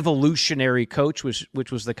revolutionary coach,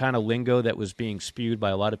 which was the kind of lingo that was being spewed by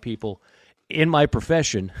a lot of people in my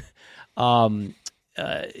profession, that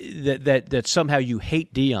somehow you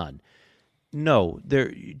hate Deion. No,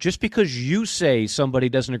 just because you say somebody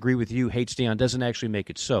doesn't agree with you, hates Deion, doesn't actually make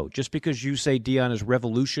it so. Just because you say Deion is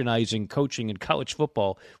revolutionizing coaching in college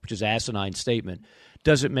football, which is an asinine statement,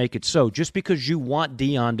 doesn't make it so. Just because you want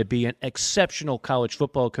Deion to be an exceptional college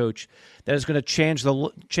football coach that is going to change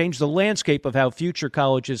the landscape of how future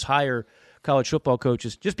colleges hire college football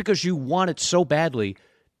coaches, just because you want it so badly,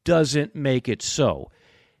 doesn't make it so.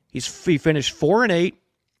 He finished 4-8.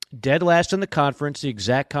 Dead last in the conference, the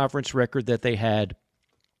exact conference record that they had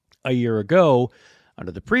a year ago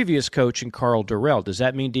under the previous coach in Carl Durrell. Does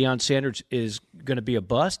that mean Deion Sanders is going to be a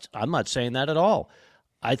bust? I'm not saying that at all.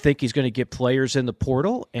 I think he's going to get players in the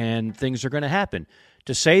portal and things are going to happen.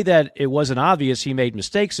 To say that it wasn't obvious he made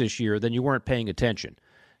mistakes this year, then you weren't paying attention.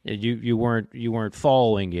 You weren't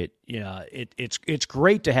following it. Yeah, it's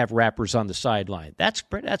great to have rappers on the sideline. That's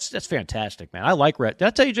fantastic, man. I like rap. Did I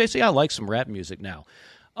tell you, JC? I like some rap music now.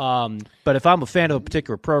 But if I'm a fan of a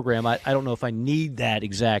particular program, I don't know if I need that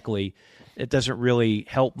exactly. It doesn't really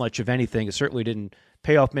help much of anything. It certainly didn't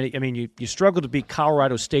pay off many. I mean, you struggled to beat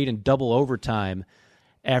Colorado State in double overtime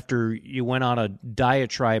after you went on a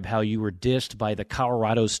diatribe how you were dissed by the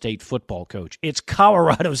Colorado State football coach. It's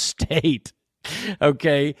Colorado State,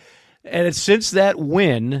 okay? And since that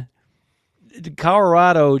win,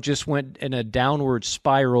 Colorado just went in a downward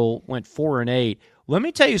spiral, went 4-8. Let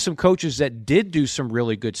me tell you some coaches that did do some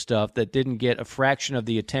really good stuff that didn't get a fraction of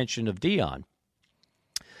the attention of Deion.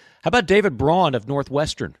 How about David Braun of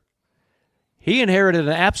Northwestern? He inherited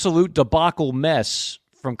an absolute debacle mess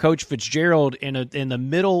from Coach Fitzgerald in the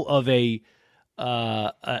middle of an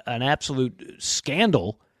absolute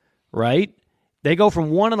scandal, right? They go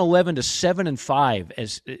from 1-11 to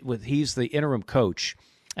 7-5 he's the interim coach.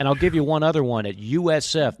 And I'll give you one other one at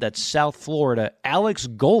USF, that's South Florida. Alex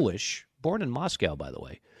Golish, born in Moscow, by the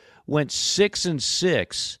way, went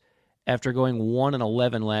 6-6 after going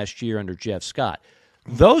 1-11 last year under Jeff Scott.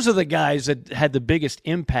 Those are the guys that had the biggest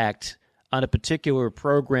impact on a particular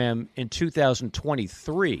program in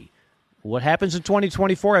 2023. What happens in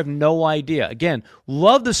 2024, I have no idea. Again,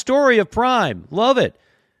 love the story of Prime. Love it.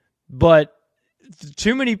 But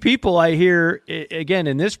too many people I hear, again,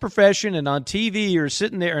 in this profession and on TV, are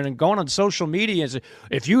sitting there and going on social media and say,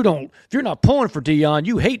 if you're not pulling for Deion,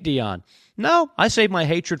 you hate Deion. No, I save my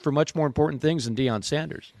hatred for much more important things than Deion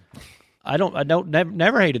Sanders.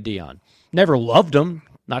 Never hated Deion. Never loved him.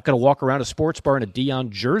 Not going to walk around a sports bar in a Deion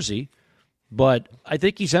jersey. But I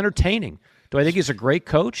think he's entertaining. Do I think he's a great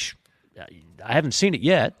coach? I haven't seen it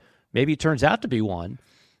yet. Maybe he turns out to be one.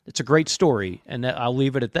 It's a great story, and I'll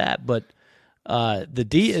leave it at that. But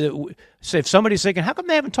so if somebody's thinking, how come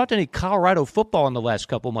they haven't talked any Colorado football in the last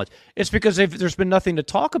couple of months? It's because there's been nothing to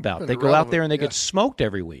talk about. They go out there and they get smoked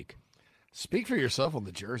every week. Speak for yourself on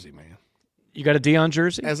the jersey, man. You got a Deion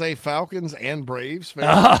jersey? As a Falcons and Braves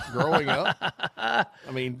fan growing up, I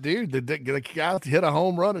mean, dude, the guy hit a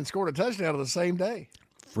home run and scored a touchdown on the same day.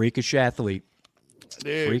 Freakish athlete.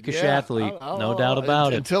 Dude, freakish athlete, no doubt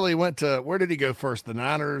about it. Until he went to, where did he go first? The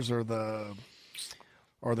Niners or the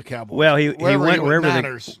Cowboys? Well, he went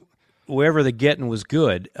wherever the getting was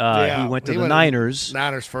good. He went to the Niners.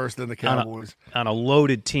 Niners first, then the Cowboys. On a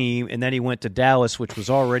loaded team, and then he went to Dallas, which was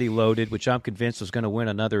already loaded, which I'm convinced was going to win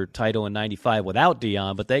another title in '95 without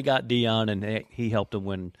Deion, but they got Deion, and he helped them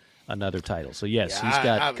win another title. So, yes, he's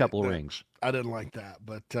got a couple of rings. I didn't like that.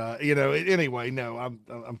 But, anyway, no,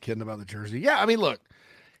 I'm kidding about the jersey. Yeah, I mean, look,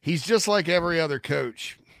 he's just like every other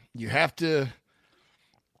coach. You have to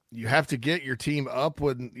get your team up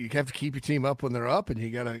you have to keep your team up when they're up, and you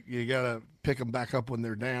gotta pick them back up when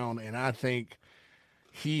they're down. And I think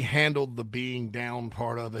he handled the being down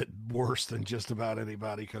part of it worse than just about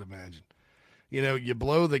anybody could imagine. You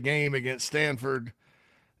blow the game against Stanford,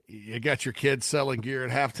 you got your kids selling gear at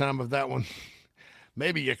halftime of that one.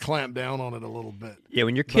 Maybe you clamp down on it a little bit. Yeah,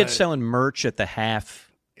 when your kid's selling merch at the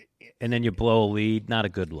half and then you blow a lead, not a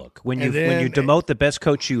good look. When you demote the best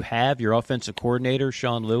coach you have, your offensive coordinator,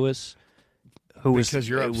 Sean Lewis, because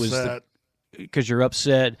you're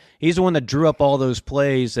upset. He's the one that drew up all those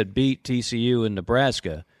plays that beat TCU in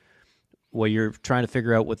Nebraska, where you're trying to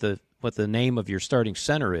figure out what the name of your starting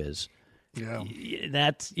center is. Yeah,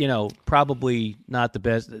 that's probably not the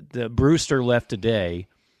best. The Brewster left today,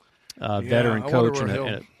 veteran coach and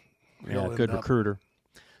a good recruiter.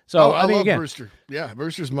 So I love again, Brewster. Yeah,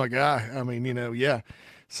 Brewster's my guy. I mean, yeah.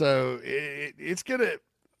 So it's gonna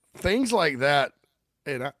things like that,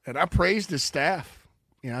 and I praised his staff.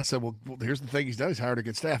 I said, well, here's the thing he's done. He's hired a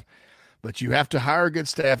good staff. but you have to hire a good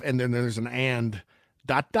staff. And then there's an and ...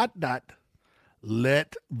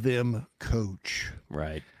 let them coach.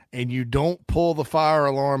 Right. And you don't pull the fire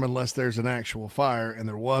alarm unless there's an actual fire, and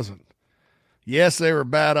there wasn't. Yes, they were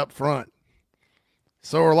bad up front.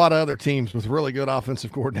 So are a lot of other teams with really good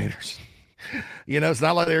offensive coordinators. It's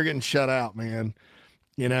not like they were getting shut out, man.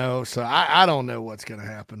 So I don't know what's going to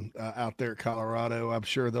happen out there at Colorado. I'm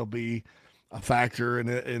sure there'll be a factor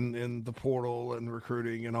in the portal and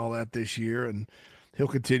recruiting and all that this year, and he'll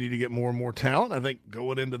continue to get more and more talent. I think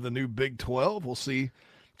going into the new Big 12, we'll see.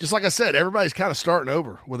 Just like I said, everybody's kind of starting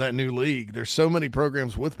over with that new league. There's so many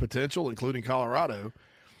programs with potential, including Colorado,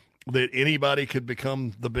 that anybody could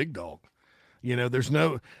become the big dog. There's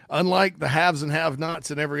unlike the haves and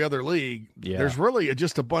have-nots in every other league, there's really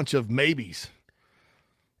just a bunch of maybes.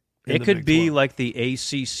 It could be like the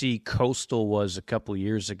ACC Coastal was a couple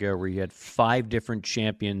years ago, where you had 5 different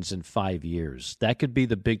champions in 5 years. That could be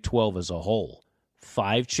the Big 12 as a whole.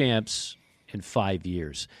 5 champs in 5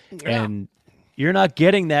 years. Yeah. And you're not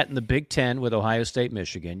getting that in the Big 10 with Ohio State,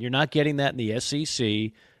 Michigan. You're not getting that in the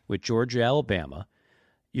SEC with Georgia, Alabama.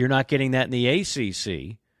 You're not getting that in the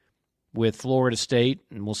ACC with Florida State,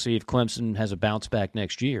 and we'll see if Clemson has a bounce back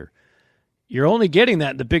next year. You're only getting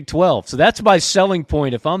that in the Big 12. So that's my selling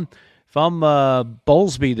point. If I'm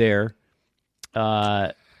Bowlesby there,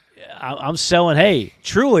 I'm selling, hey,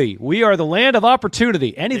 truly, we are the land of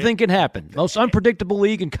opportunity. Anything can happen. Most unpredictable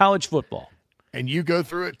league in college football. And you go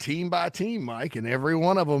through it team by team, Mike, and every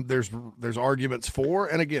one of them, there's arguments for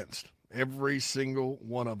and against. Every single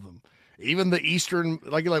one of them. Even the Eastern,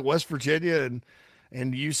 like West Virginia and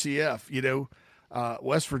UCF,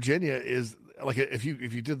 West Virginia is like, if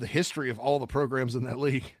you did the history of all the programs in that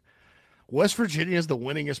league, West Virginia is the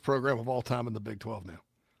winningest program of all time in the Big 12 now.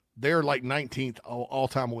 They're like 19th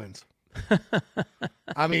all-time wins.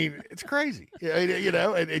 I mean, it's crazy.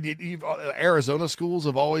 Arizona schools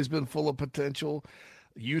have always been full of potential.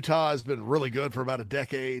 Utah has been really good for about a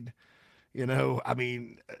decade. All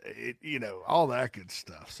that good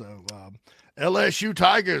stuff. So LSU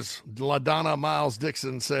Tigers, LaDonna Miles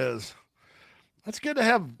Dixon says, that's good to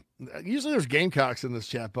have. Usually there's Gamecocks in this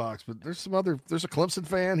chat box, but there's a Clemson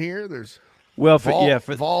fan here. There's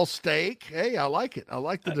Vol Steak. Hey, I like it. I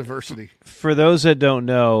like the diversity. For those that don't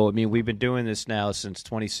know, I mean, we've been doing this now since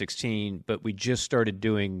 2016, but we just started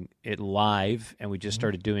doing it live, and we just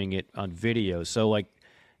started doing it on video. So like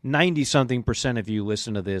 90-something% of you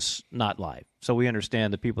listen to this not live. So we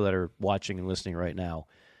understand the people that are watching and listening right now.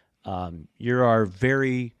 You're our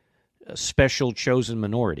very special chosen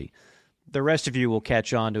minority. The rest of you will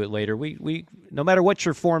catch on to it later. We no matter what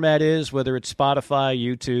your format is, whether it's Spotify,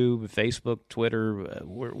 YouTube, Facebook, Twitter,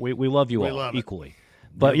 we love you all equally.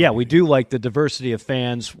 But yeah, we do like the diversity of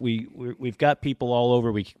fans. We've got people all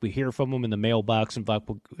over. We hear from them in the mailbox. In fact,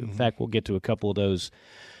 we'll get to a couple of those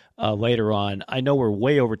later on. I know we're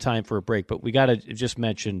way over time for a break, but we got to just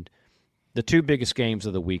mention the 2 biggest games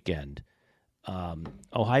of the weekend: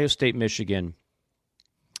 Ohio State, Michigan.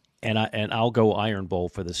 And I'll go Iron Bowl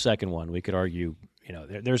for the second one. We could argue,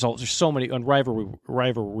 there's so many on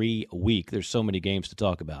rivalry week. There's so many games to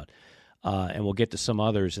talk about, and we'll get to some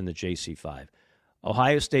others in the JC5.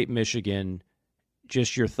 Ohio State, Michigan.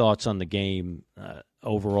 Just your thoughts on the game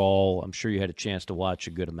overall. I'm sure you had a chance to watch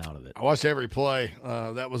a good amount of it. I watched every play.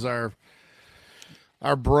 That was our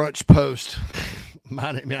brunch post.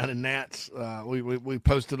 Mine and Nat's. We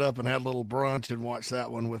posted up and had a little brunch and watched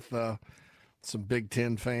that one with. Some Big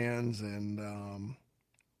Ten fans, and I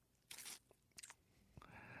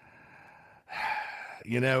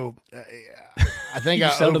think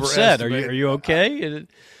you sound upset. Are you okay?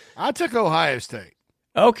 I took Ohio State.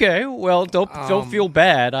 Okay, well, don't feel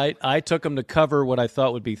bad. I took them to cover what I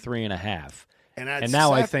thought would be 3.5, and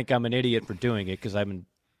now I think I'm an idiot for doing it because I've been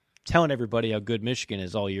telling everybody how good Michigan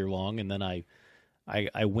is all year long, and then I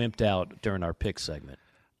wimped out during our pick segment.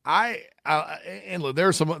 And look,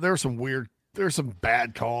 there's some weird. There's some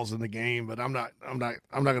bad calls in the game, but I'm not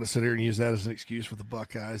going to sit here and use that as an excuse for the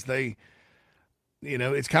Buckeyes. They,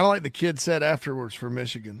 it's kind of like the kid said afterwards for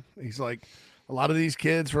Michigan. He's like, a lot of these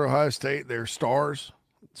kids for Ohio State, they're stars,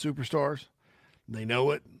 superstars. They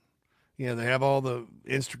know it. They have all the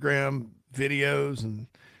Instagram videos and,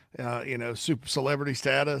 super celebrity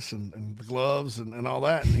status and the gloves and all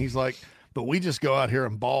that. And he's like, but we just go out here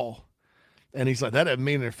and ball. And he's like, that doesn't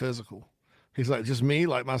mean they're physical. He's like, just me,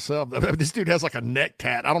 like myself. This dude has like a neck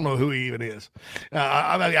tat. I don't know who he even is.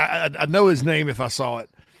 I know his name if I saw it.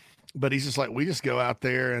 But he's just like, we just go out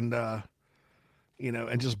there and,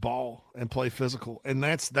 and just ball and play physical. And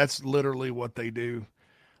that's literally what they do.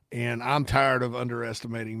 And I'm tired of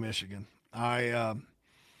underestimating Michigan. I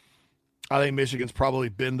I think Michigan's probably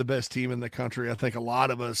been the best team in the country. I think a lot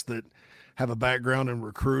of us that have a background in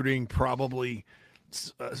recruiting probably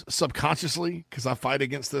subconsciously, because I fight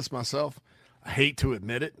against this myself, I hate to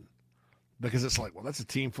admit it, because it's like, well, that's a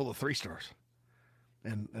team full of 3-stars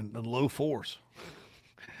and low 4s.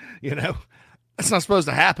 You know, that's not supposed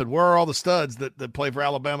to happen. Where are all the studs that play for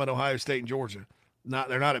Alabama and Ohio State and Georgia?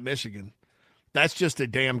 They're not at Michigan. That's just a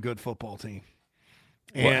damn good football team.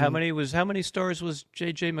 And well, how many stars was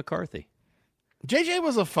J.J. McCarthy? J.J.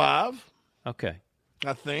 was a 5. Okay.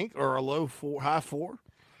 I think, or a low 4, high 4.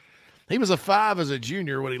 He was a 5 as a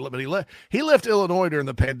junior when he left Illinois during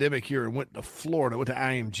the pandemic year and went to Florida, went to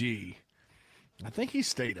IMG. I think he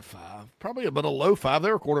stayed a 5, probably but a low 5.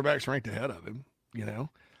 There were quarterbacks ranked ahead of him, you know.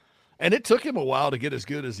 And it took him a while to get as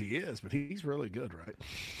good as he is, but he's really good, right?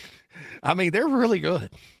 I mean, they're really good,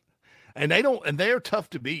 and they're tough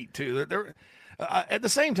to beat too. They're at the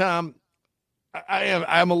same time,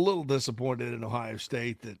 I'm a little disappointed in Ohio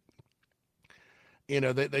State that, you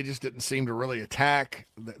know, they just didn't seem to really attack.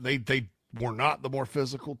 They were not the more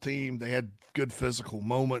physical team. They had good physical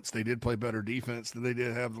moments. They did play better defense than they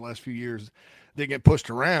did have the last few years. They get pushed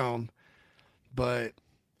around, but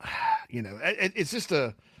you know, it's just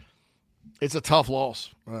it's a tough loss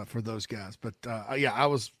for those guys. But yeah, I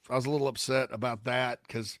was a little upset about that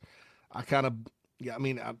because I'm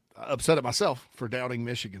upset at myself for doubting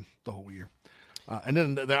Michigan the whole year. And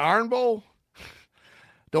then the Iron Bowl,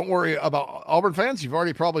 don't worry about Auburn fans. You've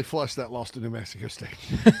already probably flushed that loss to New Mexico State.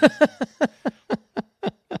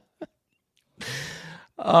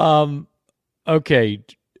 Okay.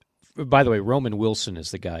 By the way, Roman Wilson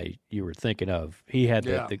is the guy you were thinking of. He had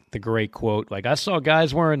the great quote, like, I saw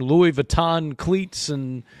guys wearing Louis Vuitton cleats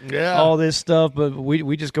and all this stuff, but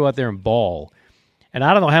we just go out there and ball. And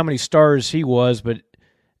I don't know how many stars he was, but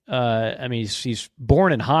I mean, he's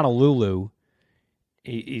born in Honolulu.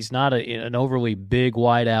 He's not an overly big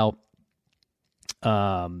wideout,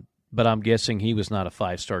 but I'm guessing he was not a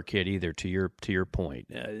 5-star kid either. To your point,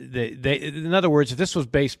 in other words, if this was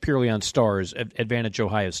based purely on stars, advantage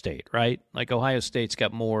Ohio State, right? Like Ohio State's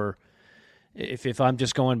got more. If I'm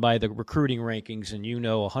just going by the recruiting rankings, and you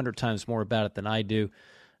know 100 times more about it than I do,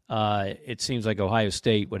 it seems like Ohio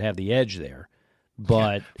State would have the edge there,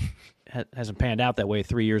 but hasn't panned out that way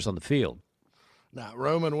 3 years on the field. Now,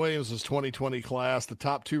 Roman Williams' 2020 class, the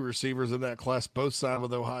top 2 receivers in that class both signed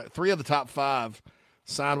with Ohio. 3 of the top 5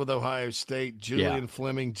 signed with Ohio State. Julian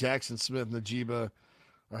Fleming, Jackson Smith, Najiba,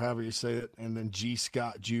 or however you say it, and then G.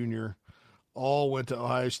 Scott Jr. all went to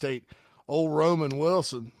Ohio State. Old Roman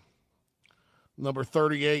Wilson, number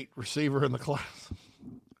 38 receiver in the class.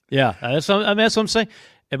 Yeah, that's what I'm saying.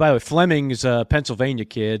 And by the way, Fleming's a Pennsylvania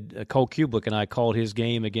kid. Cole Kublik and I called his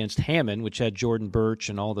game against Hammond, which had Jordan Birch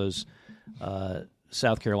and all those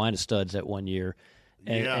South Carolina studs that one year,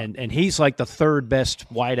 and he's like the 3rd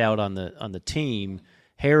best wideout on the team.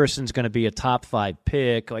 Harrison's going to be a top 5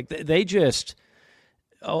 pick. Like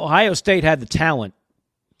Ohio State had the talent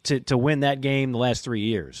to win that game the last 3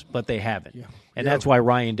 years, but they haven't, and that's why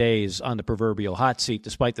Ryan Day is on the proverbial hot seat,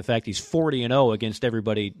 despite the fact he's 40-0 against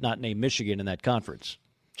everybody not named Michigan in that conference.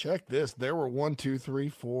 Check this: there were 1, 2, 3,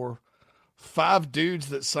 4, 5 dudes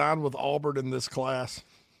that signed with Auburn in this class,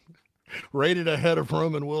 rated ahead of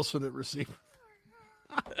Roman Wilson at receiver.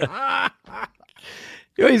 I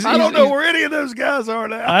don't know where any of those guys are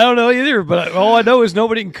now. I don't know either, but all I know is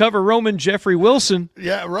nobody can cover Roman Jeffrey Wilson.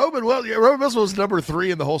 Yeah, Roman Wilson was number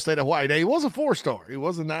 3 in the whole state of Hawaii. Now, he was a 4-star. He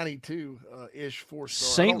was a 92-ish 4-star.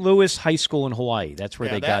 St. Louis High School in Hawaii. That's where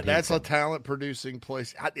they got him. That's from. A talent-producing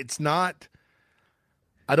place. It's not –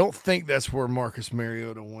 I don't think that's where Marcus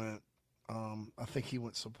Mariota went. I think he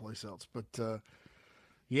went someplace else. But,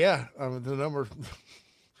 yeah, I mean, the number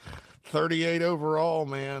 38 overall,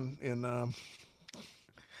 man, in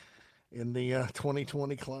the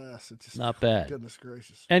 2020 class. It's just not bad. Goodness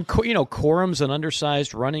gracious. And, Corum's an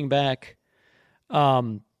undersized running back.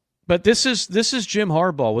 But this is Jim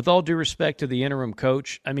Harbaugh. With all due respect to the interim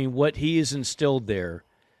coach, I mean, what he has instilled there,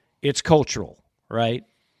 it's cultural, right?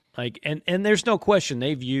 Like, and there's no question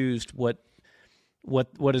they've used what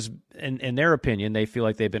is, in their opinion, they feel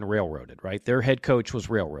like they've been railroaded, right? Their head coach was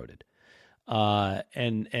railroaded.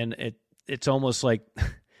 And it's almost like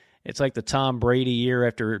it's like the Tom Brady year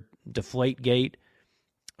after Deflategate,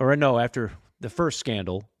 or no, after the first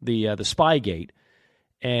scandal, the Spygate,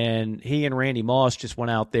 and he and Randy Moss just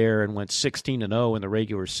went out there and went 16-0 in the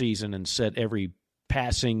regular season and set every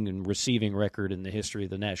passing and receiving record in the history of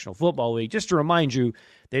the National Football League. Just to remind you,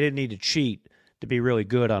 they didn't need to cheat to be really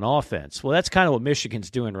good on offense. Well, that's kind of what Michigan's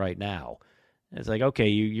doing right now. It's like, okay,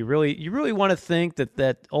 you really want to think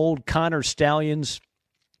that old Connor Stallions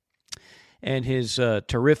and his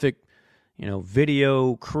terrific,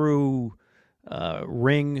 video crew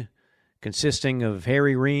ring consisting of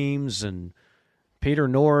Harry Reams and Peter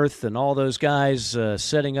North and all those guys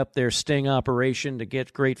setting up their sting operation to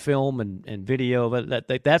get great film and video.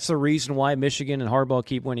 But that's the reason why Michigan and Harbaugh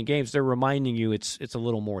keep winning games. They're reminding you it's a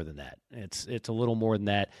little more than that. It's a little more than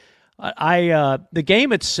that. The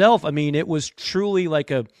game itself, it was truly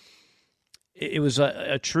like a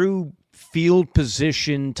true field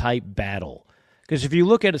position type battle. Because if you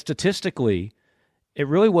look at it statistically, it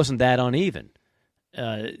really wasn't that uneven.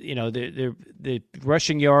 The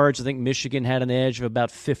rushing yards, I think Michigan had an edge of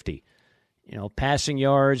about 50. Passing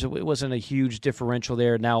yards, it wasn't a huge differential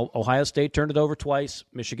there. Now, Ohio State turned it over twice.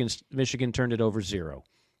 Michigan turned it over 0.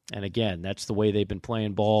 And again, that's the way they've been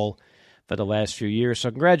playing ball for the last few years.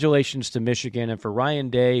 So congratulations to Michigan. And for Ryan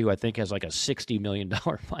Day, who I think has like a $60 million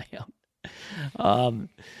buyout.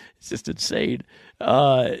 It's just insane.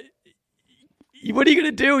 What are you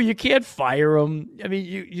going to do? You can't fire him.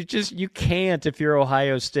 You can't if you're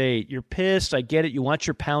Ohio State. You're pissed. I get it. You want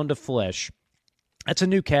your pound of flesh. That's a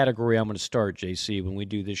new category I'm going to start, JC, when we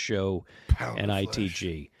do this show and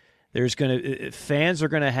ITG. Fans are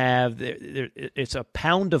going to have, it's a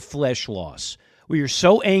pound of flesh loss where you're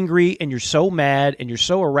so angry and you're so mad and you're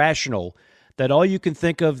so irrational that all you can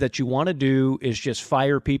think of that you want to do is just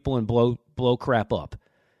fire people and blow crap up.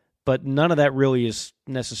 But none of that really is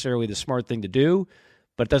necessarily the smart thing to do.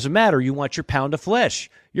 But it doesn't matter. You want your pound of flesh.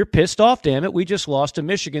 You're pissed off, damn it. We just lost to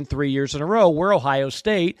Michigan 3 years in a row. We're Ohio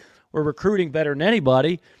State. We're recruiting better than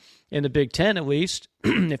anybody in the Big Ten, at least,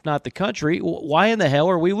 if not the country. Why in the hell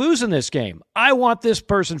are we losing this game? I want this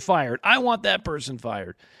person fired. I want that person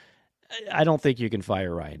fired. I don't think you can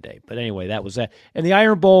fire Ryan Day. But anyway, that was that. And the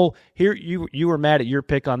Iron Bowl, here you were mad at your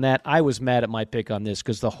pick on that. I was mad at my pick on this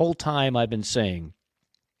because the whole time I've been saying,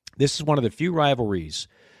 this is one of the few rivalries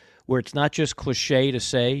where it's not just cliche to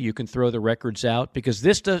say you can throw the records out, because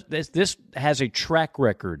this has a track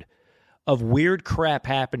record of weird crap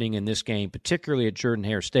happening in this game, particularly at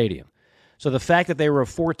Jordan-Hare Stadium. So the fact that they were a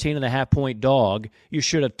 14.5-point dog, you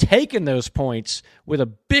should have taken those points with a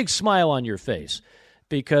big smile on your face,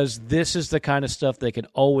 because this is the kind of stuff that can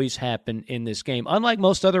always happen in this game. Unlike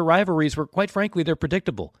most other rivalries where, quite frankly, they're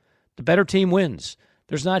predictable. The better team wins.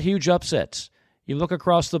 There's not huge upsets. You look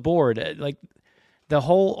across the board, like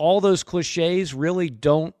all those cliches really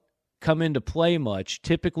don't come into play much.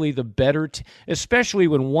 Typically, the better, especially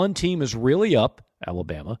when one team is really up,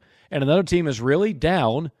 Alabama, and another team is really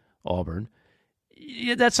down, Auburn.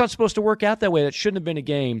 That's not supposed to work out that way. That shouldn't have been a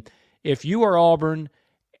game. If you are Auburn,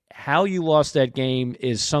 how you lost that game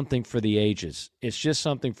is something for the ages. It's just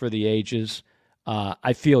something for the ages.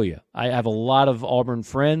 I feel you. I have a lot of Auburn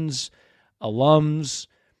friends, alums.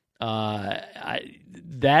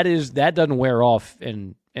 That doesn't wear off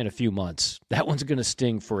in a few months. That one's going to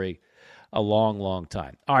sting for a long, long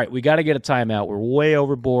time. All right, we got to get a timeout. We're way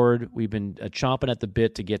overboard. We've been chomping at the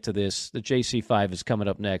bit to get to this. The JC5 is coming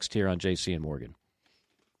up next here on JC and Morgan.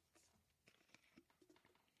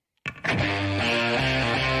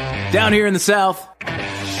 Down here in the South,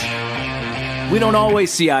 we don't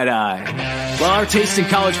always see eye to eye. While our taste in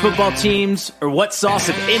college football teams, or what sauce,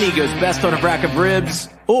 if any, goes best on a rack of ribs,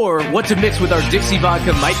 or what to mix with our Dixie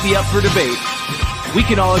vodka might be up for debate, we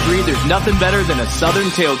can all agree there's nothing better than a Southern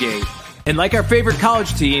tailgate. And like our favorite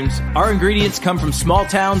college teams, our ingredients come from small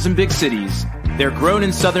towns and big cities. They're grown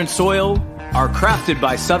in Southern soil, are crafted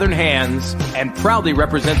by Southern hands, and proudly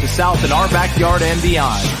represent the South in our backyard and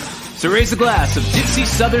beyond. So raise a glass of Dixie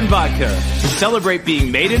Southern Vodka to celebrate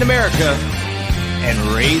being made in America and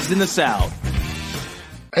raised in the South.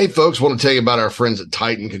 Hey, folks, want to tell you about our friends at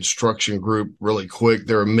Titan Construction Group really quick.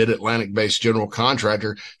 They're a mid-Atlantic-based general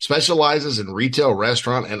contractor, specializes in retail,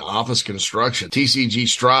 restaurant, and office construction. TCG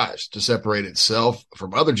strives to separate itself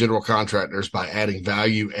from other general contractors by adding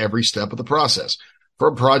value every step of the process.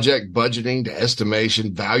 From project budgeting to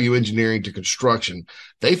estimation, value engineering to construction,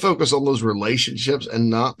 they focus on those relationships and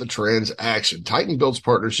not the transaction. Titan builds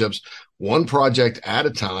partnerships one project at a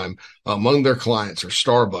time. Among their clients are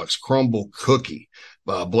Starbucks, Crumble Cookie,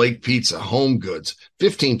 Blake Pizza, Home Goods,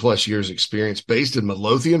 15 plus years experience, based in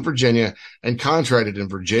Midlothian, Virginia, and contracted in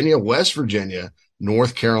Virginia, West Virginia,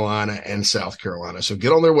 North Carolina, and South Carolina. So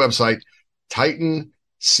get on their website,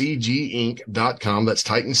 TitanCGinc.com. That's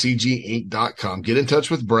TitanCGinc.com. Get in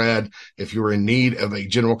touch with Brad if you're in need of a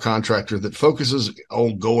general contractor that focuses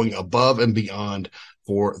on going above and beyond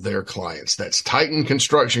for their clients. That's Titan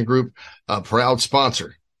Construction Group, a proud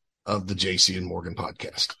sponsor of the JC and Morgan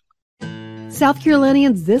podcast. South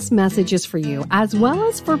Carolinians, this message is for you, as well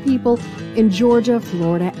as for people in Georgia,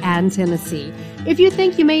 Florida, and Tennessee. If you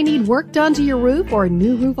think you may need work done to your roof or a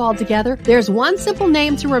new roof altogether, there's one simple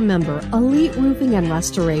name to remember: Elite Roofing and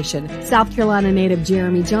Restoration. South Carolina native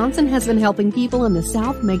Jeremy Johnson has been helping people in the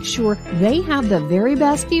South make sure they have the very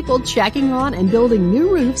best people checking on and building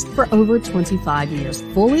new roofs for over 25 years.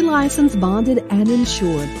 Fully licensed, bonded, and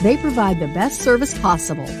insured. They provide the best service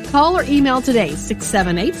possible. Call or email today,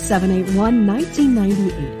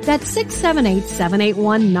 678-781-1998. That's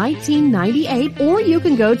 678-781-1998. Or you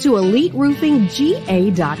can go to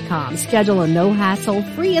EliteRoofingGA.com. Schedule a no-hassle,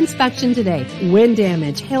 free inspection today. Wind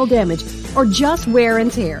damage, hail damage, or just wear and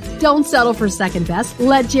tear. Don't settle for second best.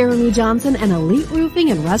 Let Jeremy Johnson and Elite Roofing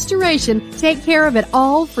and Restoration take care of it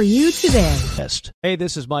all for you today. Hey,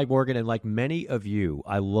 this is Mike Morgan, and like many of you,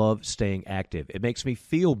 I love staying active. It makes me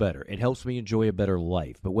feel better. It helps me enjoy a better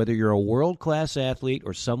life. But whether you're a world-class athlete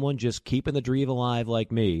or someone just keeping the dream alive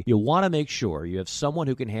like me, you'll want to make sure you have someone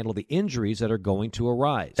who can handle the injuries that are going to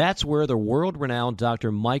arise. That's where the world-renowned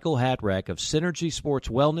Dr. Michael Hatrack of Synergy Sports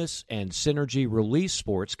Wellness and Synergy Release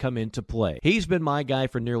Sports come into play. He's been my guy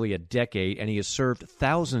for nearly a decade, and he has served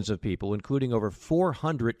thousands of people, including over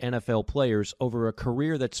 400 NFL players, over a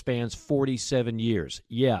career that spans 47 years.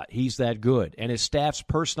 Yeah, he's that good. And his staff's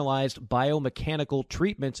personalized biomechanical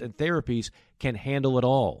treatments and therapies can handle it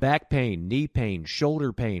all. Back pain, knee pain,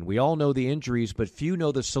 shoulder pain. We all know the injuries, but few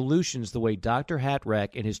know the solutions the way Dr. Hatrack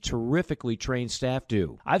and his terrifically trained staff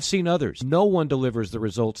do. I've seen others. No one delivers the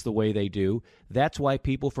results the way they do. That's why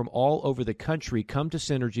people from all over the country come to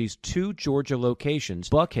Synergy's 2 Georgia locations,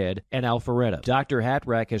 Buckhead and Alpharetta. Dr.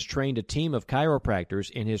 Hatrack has trained a team of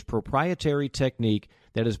chiropractors in his proprietary technique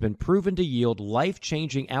that has been proven to yield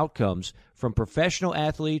life-changing outcomes, from professional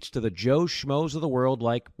athletes to the Joe Schmoes of the world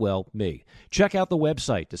like, well, me. Check out the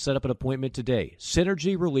website to set up an appointment today,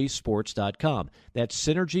 SynergyReleaseSports.com. That's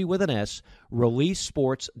Synergy with an S,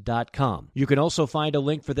 ReleaseSports.com. You can also find a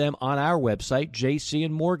link for them on our website,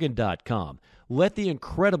 jcandmorgan.com. Let the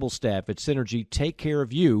incredible staff at Synergy take care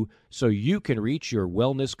of you so you can reach your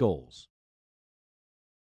wellness goals.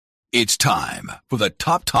 It's time for the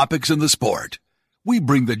top topics in the sport. We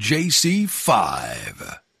bring the JC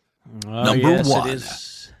 5. Number one.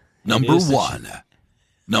 Number one.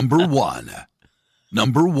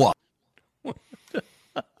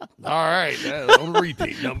 All right, on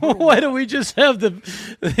repeat. Number one. Why don't we just have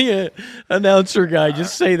the announcer guy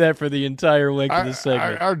just say that for the entire length of the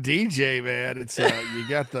segment? Our DJ, man, it's you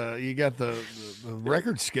got the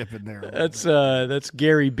record skipping there. That's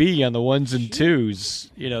Gary B on the ones and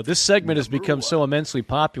twos. You know, this segment has become so immensely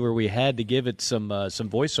popular, we had to give it some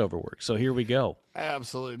voiceover work. So here we go.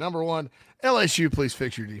 Absolutely. Number one, LSU, please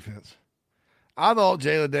fix your defense. I thought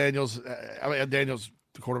Jalen Daniels, Daniels,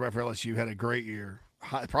 the quarterback for LSU, had a great year.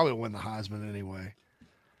 Probably win the Heisman anyway.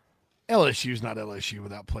 LSU's not LSU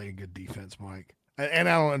without playing good defense, Mike. And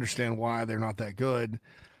I don't understand why they're not that good.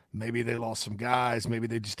 Maybe they lost some guys. Maybe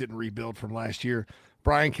they just didn't rebuild from last year.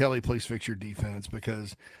 Brian Kelly, please fix your defense,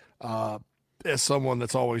 because as someone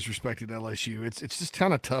that's always respected LSU, it's just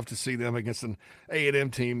kind of tough to see them against an A&M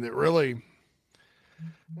team that really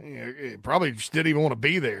probably just didn't even want to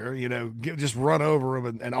be there. Just run over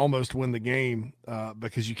them and almost win the game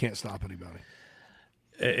because you can't stop anybody.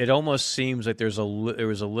 It almost seems like there was a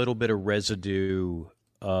little bit of residue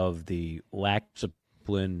of the lack of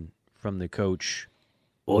discipline from the coach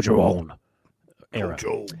Orgeron era.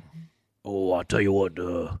 Oh, I'll tell you what,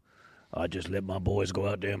 I just let my boys go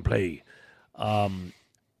out there and play.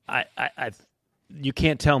 You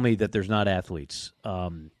can't tell me that there's not athletes.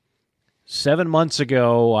 7 months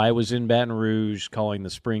ago, I was in Baton Rouge calling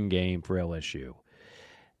the spring game for LSU.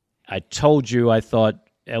 I told you I thought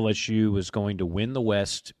LSU was going to win the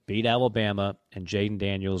West, beat Alabama, and Jaden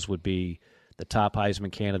Daniels would be the top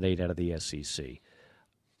Heisman candidate out of the SEC.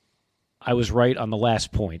 I was right on the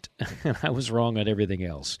last point, and I was wrong on everything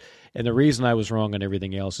else. And the reason I was wrong on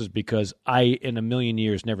everything else is because I, in a million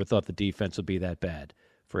years, never thought the defense would be that bad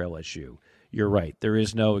for LSU. You're right. There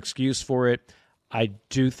is no excuse for it. I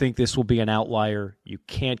do think this will be an outlier. You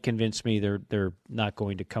can't convince me they're not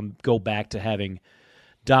going to go back to having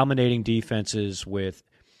dominating defenses with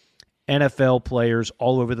NFL players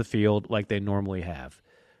all over the field like they normally have.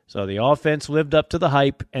 So the offense lived up to the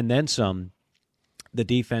hype and then some. The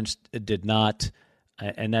defense did not,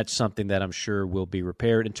 and that's something that I'm sure will be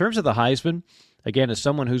repaired. In terms of the Heisman, again, as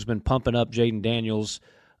someone who's been pumping up Jaden Daniels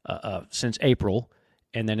since April,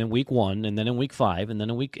 and then in week 1, and then in week 5, and then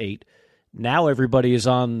in week 8, now everybody is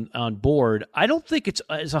on board. I don't think it's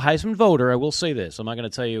as a Heisman voter, I will say this. I'm not going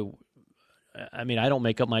to tell you, I don't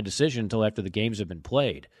make up my decision until after the games have been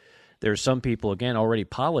played. There are some people, again, already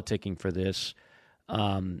politicking for this,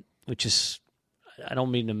 which is, I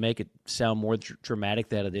don't mean to make it sound more dramatic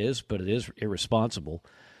than it is, but it is irresponsible.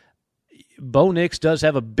 Bo Nix does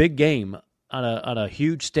have a big game on a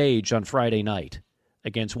huge stage on Friday night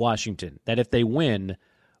against Washington, that if they win,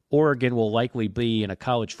 Oregon will likely be in a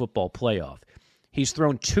college football playoff. He's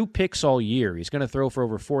thrown 2 picks all year. He's going to throw for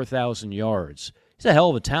over 4,000 yards. He's a hell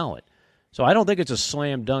of a talent. So I don't think it's a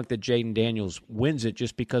slam dunk that Jayden Daniels wins it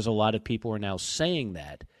just because a lot of people are now saying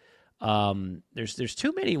that. There's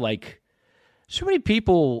too many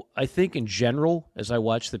people, I think, in general, as I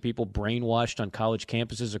watch the people brainwashed on college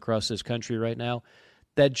campuses across this country right now,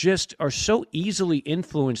 that just are so easily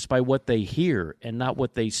influenced by what they hear and not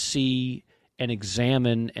what they see and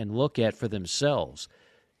examine and look at for themselves.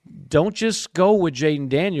 Don't just go with Jayden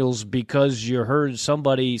Daniels because you heard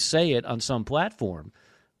somebody say it on some platform.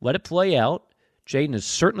 Let it play out. Jayden is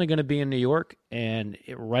certainly going to be in New York, and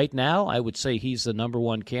right now I would say he's the number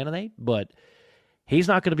one candidate, but he's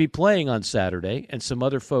not going to be playing on Saturday, and some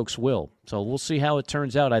other folks will. So we'll see how it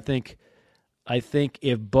turns out. I think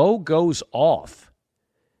if Bo goes off,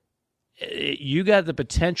 you got the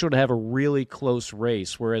potential to have a really close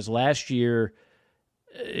race, whereas last year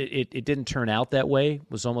it didn't turn out that way. It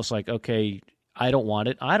was almost like, okay, I don't want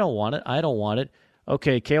it.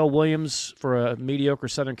 Okay, Cale Williams for a mediocre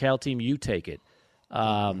Southern Cal team, you take it.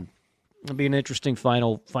 It'll be an interesting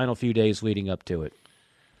final few days leading up to it.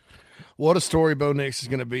 What a story Bo Nix is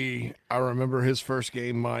going to be. I remember his first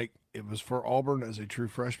game, Mike. It was for Auburn as a true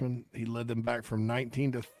freshman. He led them back from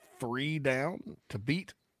 19-3 down to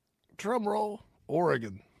beat, drum roll,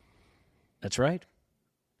 Oregon. That's right.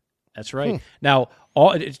 Now,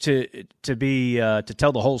 to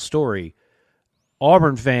tell the whole story,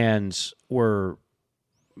 Auburn fans were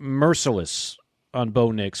merciless on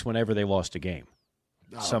Bo Nix whenever they lost a game.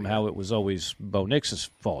 Somehow it was always Bo Nix's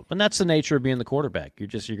fault. But that's the nature of being the quarterback. You're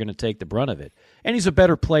going to take the brunt of it. And he's a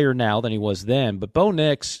better player now than he was then. But Bo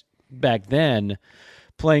Nix, back then,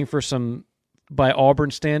 playing for some, by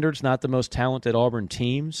Auburn standards, not the most talented Auburn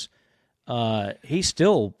teams, he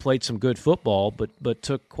still played some good football, but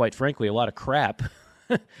took, quite frankly, a lot of crap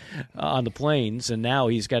on the Plains. And now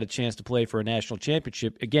he's got a chance to play for a national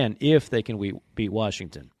championship, again, if they can beat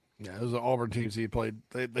Washington. Yeah, those are Auburn teams he played.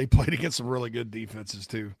 They played against some really good defenses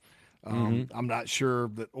too. I'm not sure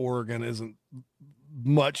that Oregon isn't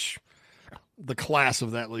much the class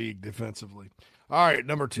of that league defensively. All right,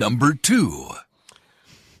 number two.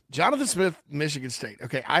 Jonathan Smith, Michigan State.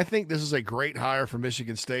 Okay, I think this is a great hire for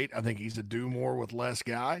Michigan State. I think he's a do more with less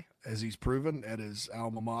guy, as he's proven at his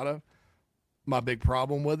alma mater. My big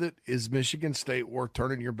problem with it is Michigan State worth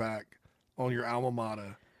turning your back on your alma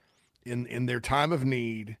mater in their time of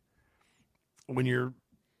need. When you're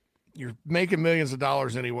making millions of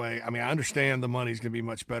dollars anyway, I mean, I understand the money's going to be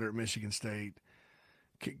much better at Michigan State.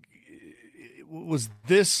 Was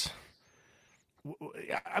this –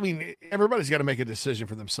 I mean, everybody's got to make a decision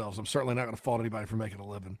for themselves. I'm certainly not going to fault anybody for making a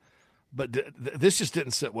living. But this just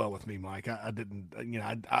didn't sit well with me, Mike. I didn't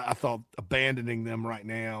 – I thought abandoning them right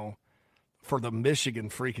now for the Michigan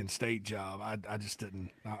freaking State job, I just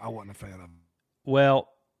didn't – I wasn't a fan of it. Well,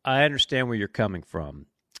 I understand where you're coming from.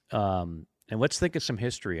 And let's think of some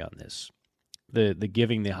history on this. The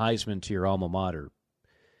giving the Heisman to your alma mater.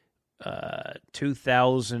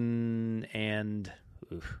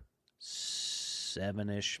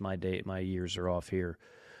 2007-ish, my years are off here.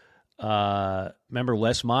 Remember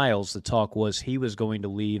Les Miles, the talk was he was going to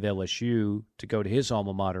leave LSU to go to his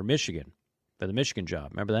alma mater, Michigan, for the Michigan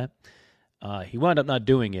job. Remember that? He wound up not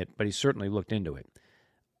doing it, but he certainly looked into it.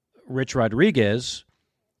 Rich Rodriguez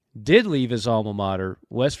did leave his alma mater,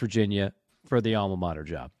 West Virginia, for the alma mater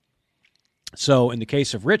job. So in the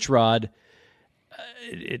case of Rich Rod,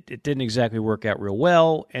 it didn't exactly work out real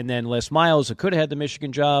well. And then Les Miles, who could have had the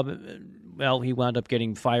Michigan job, well, he wound up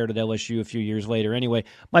getting fired at LSU a few years later. Anyway,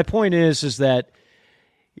 my point is that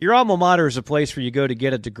your alma mater is a place where you go to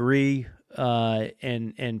get a degree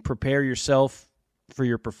and prepare yourself for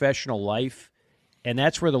your professional life. And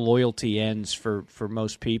that's where the loyalty ends for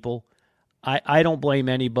most people. I don't blame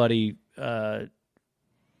anybody,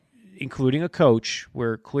 including a coach,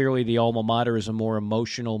 where clearly the alma mater is a more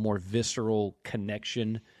emotional, more visceral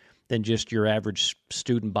connection than just your average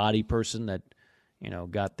student body person that,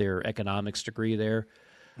 got their economics degree there.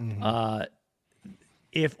 Mm-hmm.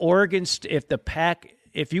 If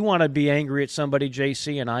you want to be angry at somebody,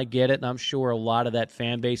 JC, and I get it, and I'm sure a lot of that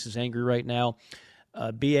fan base is angry right now,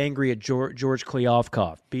 be angry at George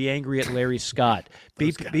Kliavkoff. Be angry at Larry Scott.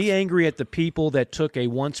 Be angry at the people that took a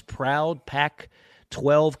once proud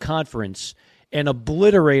Pac-12 conference and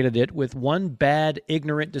obliterated it with one bad,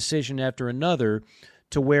 ignorant decision after another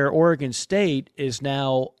to where Oregon State is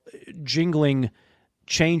now jingling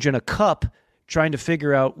change in a cup trying to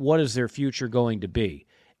figure out what is their future going to be.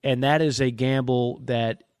 And that is a gamble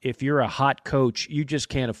that if you're a hot coach, you just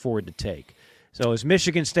can't afford to take. So is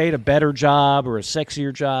Michigan State a better job or a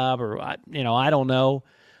sexier job, or I don't know.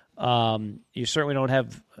 You certainly don't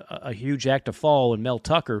have a huge act to follow in Mel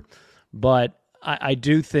Tucker, but I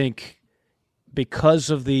do think because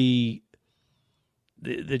of the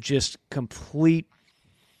just complete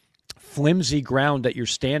flimsy ground that you're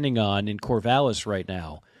standing on in Corvallis right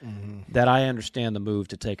now, that I understand the move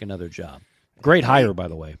to take another job. Great hire, by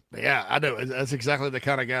the way. Yeah, I know. That's exactly the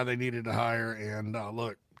kind of guy they needed to hire. And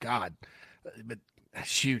look, God, but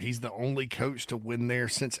shoot, he's the only coach to win there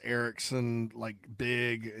since Erickson, like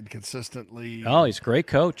big and consistently. Oh, he's a great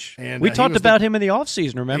coach. And we talked about him in the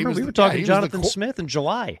offseason, remember? We were talking Jonathan Smith in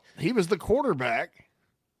July. He was the quarterback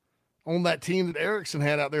on that team that Erickson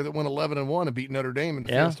had out there that went 11-1 and beat Notre Dame in the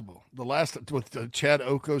festival. The last with Chad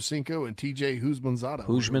Okocinco and TJ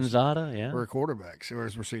Houshmandzadeh were quarterbacks or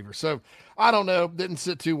as receivers. So I don't know. Didn't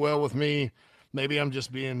sit too well with me. Maybe I'm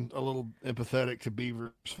just being a little empathetic to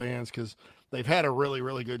Beavers fans because they've had a really,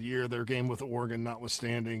 really good year. Their game with Oregon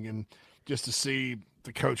notwithstanding, and just to see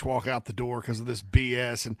the coach walk out the door because of this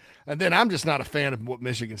BS. And then I'm just not a fan of what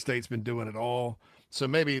Michigan State's been doing at all. So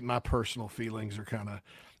maybe my personal feelings are kind of.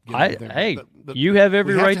 You have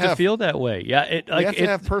every right to feel that way. Yeah, you have to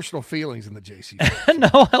have personal feelings in the JC. No,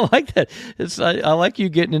 I like that. I like you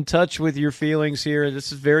getting in touch with your feelings here.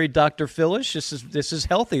 This is very Dr. Philish. This is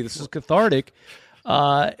healthy. This is cathartic,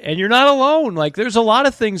 and you're not alone. Like there's a lot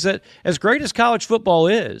of things that, as great as college football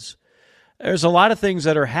is, there's a lot of things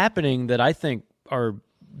that are happening that I think are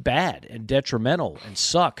bad and detrimental and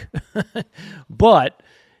suck. But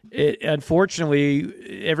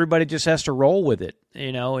unfortunately, everybody just has to roll with it.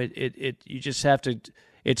 You know, you just have to.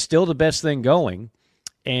 It's still the best thing going,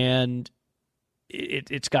 and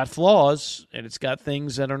it's got flaws and it's got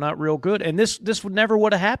things that are not real good. And this would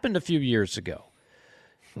have happened a few years ago.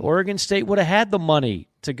 Oregon State would have had the money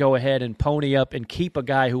to go ahead and pony up and keep a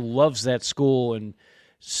guy who loves that school and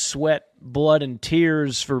sweat blood and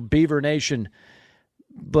tears for Beaver Nation.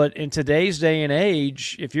 But in today's day and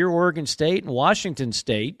age, if you're Oregon State and Washington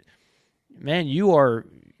State, man, you're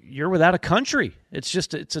without a country. It's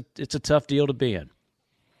a tough deal to be in.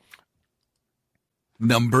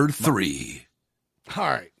 Number 3. All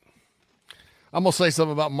right. I'm going to say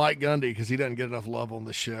something about Mike Gundy because he doesn't get enough love on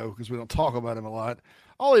the show because we don't talk about him a lot.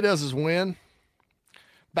 All he does is win.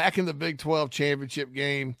 Back in the Big 12 championship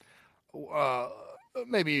game,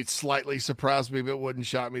 maybe it slightly surprised me, but it wouldn't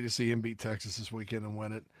shock me to see him beat Texas this weekend and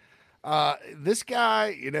win it. This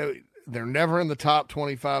guy, they're never in the top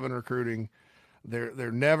 25 in recruiting.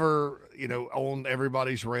 They're never, on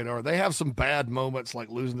everybody's radar. They have some bad moments like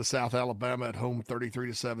losing to South Alabama at home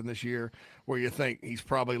 33-7 this year where you think he's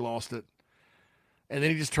probably lost it. And then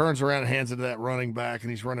he just turns around and hands it to that running back, and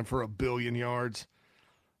he's running for 1 billion yards.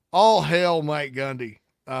 All hail Mike Gundy.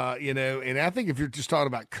 And I think if you're just talking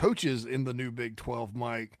about coaches in the new Big 12,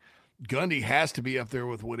 Mike, Gundy has to be up there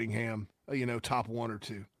with Whittingham, top 1 or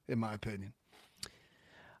 2, in my opinion.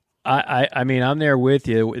 I mean, I'm there with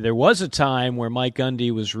you. There was a time where Mike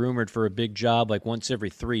Gundy was rumored for a big job like once every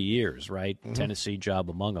 3 years, right? Mm-hmm. Tennessee job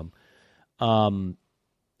among them.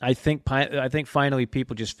 I think finally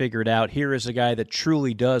people just figured out here is a guy that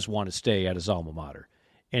truly does want to stay at his alma mater.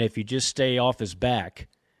 And if you just stay off his back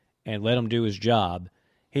and let him do his job,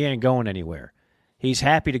 he ain't going anywhere. He's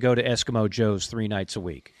happy to go to Eskimo Joe's 3 nights a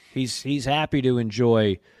week. He's happy to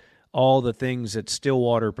enjoy all the things that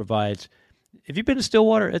Stillwater provides. If you've been to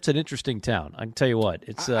Stillwater, it's an interesting town. I can tell you what.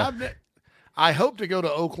 It's. I hope to go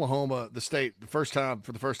to Oklahoma, the state, for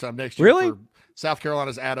the first time next year. Really? South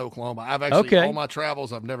Carolina's at Oklahoma. I've actually all my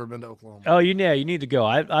travels. I've never been to Oklahoma. Oh, you need to go.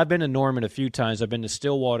 I've been to Norman a few times. I've been to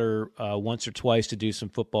Stillwater once or twice to do some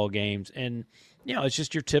football games, and it's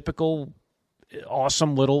just your typical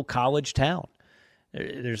awesome little college town.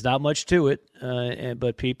 There's not much to it,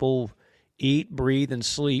 but people eat, breathe, and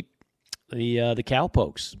sleep the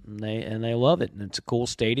Cowpokes, and they love it. And it's a cool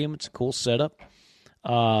stadium. It's a cool setup.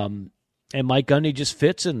 And Mike Gundy just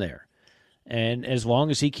fits in there. And as long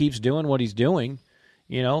as he keeps doing what he's doing,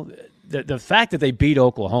 the fact that they beat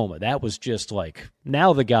Oklahoma, that was just like,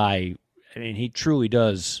 now the guy, I mean, he truly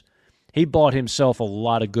does. He bought himself a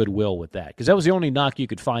lot of goodwill with that because that was the only knock you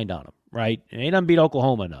could find on him, right? And he doesn't beat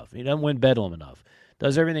Oklahoma enough. He doesn't win Bedlam enough.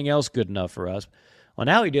 Does everything else good enough for us. Well,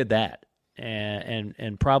 now he did that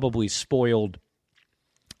and probably spoiled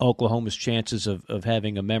Oklahoma's chances of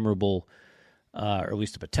having a memorable, or at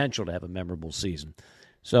least the potential to have a memorable season.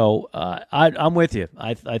 So I'm with you.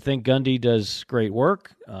 I think Gundy does great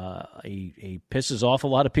work. He pisses off a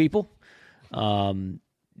lot of people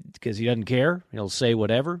because he doesn't care. He'll say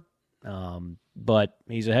whatever. But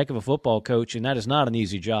he's a heck of a football coach, and that is not an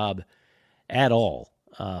easy job at all.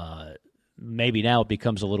 Maybe now it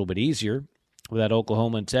becomes a little bit easier with that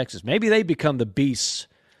Oklahoma and Texas. Maybe they become the beasts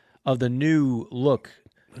of the new look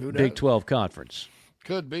Big 12 conference.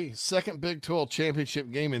 Could be. Second Big 12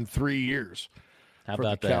 championship game in 3 years. How for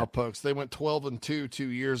about the that? Cowpokes. They went 12-2 2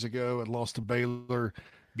 years ago and lost to Baylor,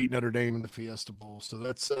 beat Notre Dame in the Fiesta Bowl. So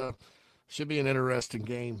that's should be an interesting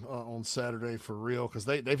game on Saturday for real, because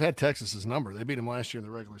they've had Texas's number. They beat them last year in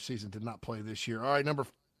the regular season, did not play this year. All right,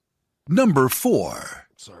 Number 4.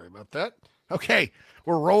 Sorry about that. Okay,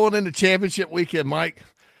 we're rolling into championship weekend, Mike.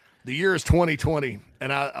 The year is 2020,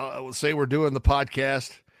 and I will say we're doing the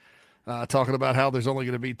podcast talking about how there's only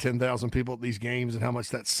going to be 10,000 people at these games and how much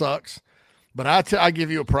that sucks. But I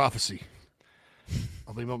give you a prophecy.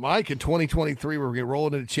 I'll be Mike, in 2023, we're going to roll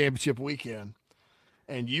into championship weekend,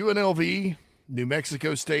 and UNLV, New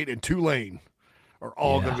Mexico State, and Tulane are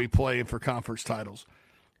all going to be playing for conference titles.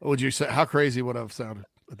 What would you say? How crazy would I have sounded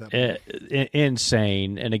at that point?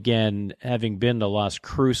 Insane. And again, having been to Las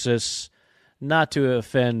Cruces, not to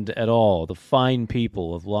offend at all the fine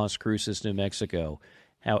people of Las Cruces, New Mexico,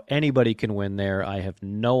 how anybody can win there, I have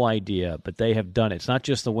no idea, but they have done it. It's not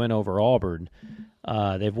just the win over Auburn.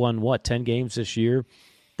 They've won, 10 games this year?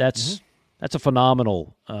 That's a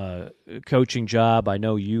phenomenal coaching job. I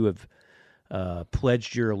know you have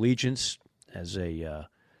pledged your allegiance as a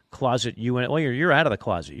closet UNLV. Well, you're out of the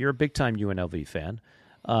closet. You're a big-time UNLV fan.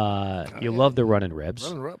 You love the Running Rebs.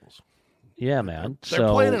 Running Rebels. Yeah, man. They're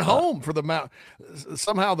playing at home for the Mount.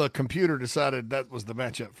 Somehow the computer decided that was the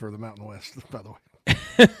matchup for the Mountain West, by the way.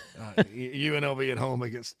 UNLV at home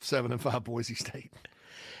against 7-5 Boise State.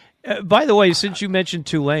 By the way, since you mentioned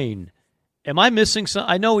Tulane, am I missing some?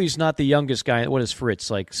 I know he's not the youngest guy. What is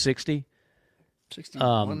Fritz, like 60?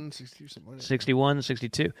 61, 60, something like that. 61,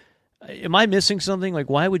 62. Am I missing something?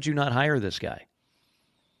 Like, why would you not hire this guy?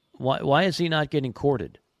 Why is he not getting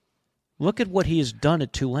courted? Look at what he has done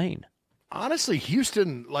at Tulane. Honestly,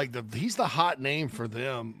 Houston, he's the hot name for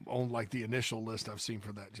them on the initial list I've seen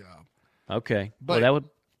for that job. Okay, but well, that would,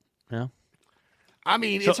 yeah. I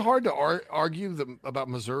mean, it's hard to argue about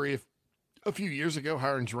Missouri a few years ago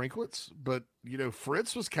hiring Drinkwitz, but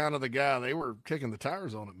Fritz was kind of the guy they were kicking the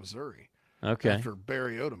tires on at Missouri. Okay, after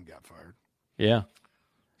Barry Odom got fired. Yeah.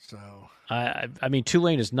 So I mean,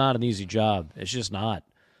 Tulane is not an easy job. It's just not,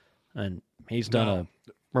 and he's done a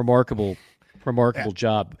remarkable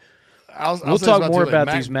job. We'll talk more about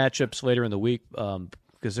these matchups later in the week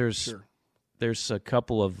because there's a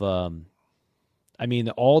couple of. I mean,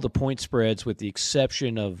 all the point spreads with the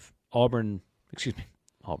exception of Auburn.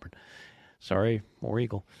 Sorry, War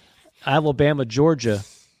Eagle. Alabama, Georgia,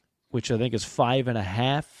 which I think is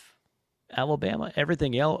 5.5. Alabama,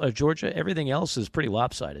 everything else, Georgia, everything else is pretty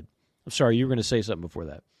lopsided. I'm sorry, you were going to say something before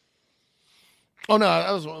that. Oh no,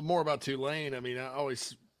 that was more about Tulane. I mean, I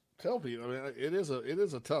always tell people, it is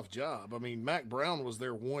a tough job. I mean, Mac Brown was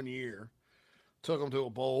there 1 year, took him to a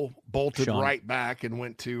bowl, bolted right back, and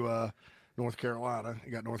went to North Carolina. He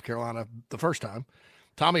got North Carolina the first time.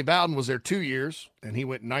 Tommy Bowden was there 2 years, and he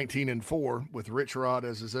went 19-4 with Rich Rod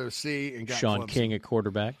as his OC and got Sean Clemson. King at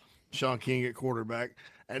quarterback.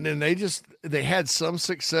 And then they had some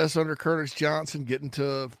success under Curtis Johnson, getting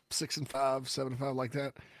to 6-5, 7-5 like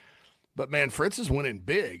that. But man, Fritz is winning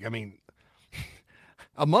big. I mean,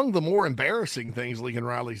 among the more embarrassing things Lincoln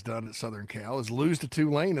Riley's done at Southern Cal is lose to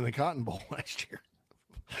Tulane in the Cotton Bowl last year.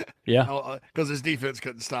 Yeah, because his defense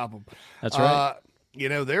couldn't stop them. That's right.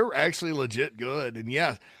 They're actually legit good,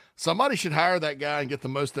 and somebody should hire that guy and get the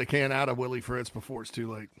most they can out of Willie Fritz before it's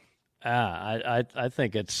too late. I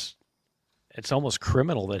think it's almost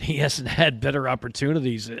criminal that he hasn't had better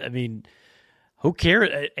opportunities. I mean, who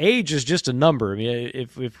cares? Age is just a number. I mean,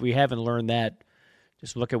 if we haven't learned that,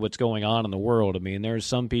 just look at what's going on in the world. I mean, there's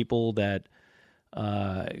some people that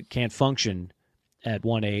can't function at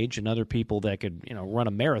one age, and other people that could run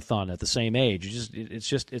a marathon at the same age.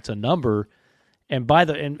 It's a number. And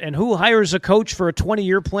and who hires a coach for a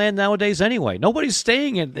 20-year plan nowadays anyway? Nobody's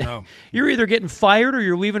staying in. No. You're either getting fired or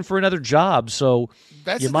you're leaving for another job. So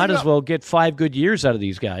you might as well get 5 good years out of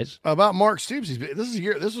these guys. About Mark Stoops,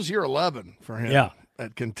 this was year 11 for him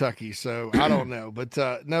at Kentucky. So I don't know, but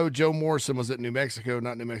no, Joe Morrison was at New Mexico,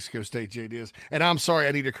 not New Mexico State. JD is, and I'm sorry,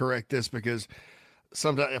 I need to correct this because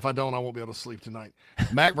sometimes if I don't, I won't be able to sleep tonight.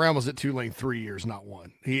 Mac Brown was at Tulane 3 years, not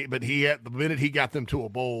 1. He had the minute he got them to a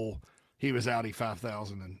bowl, he was out. He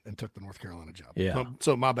 5,000 and took the North Carolina job. Yeah.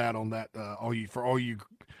 So my bad on that. All you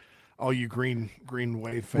Green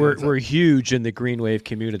Wave fans. We're huge in the Green Wave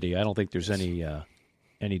community. I don't think there's any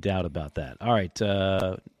doubt about that. All right.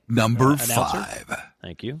 Number 5.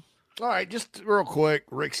 Thank you. All right, just real quick,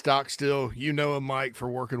 Rick Stockstill, you know him, Mike, for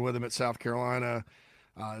working with him at South Carolina,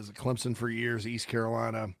 as at Clemson for years, East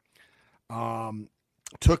Carolina.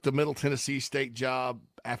 Took the Middle Tennessee State job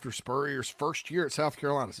after Spurrier's first year at South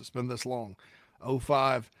Carolina, so it's been this long,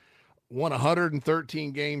 05. Won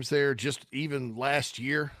 113 games there. Just even last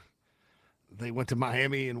year, they went to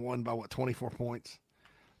Miami and won by, 24 points.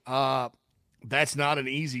 That's not an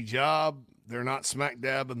easy job. They're not smack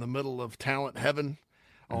dab in the middle of talent heaven.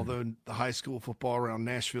 Although the high school football around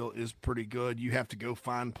Nashville is pretty good, you have to go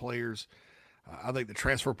find players. I think the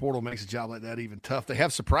transfer portal makes a job like that even tough. They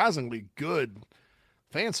have surprisingly good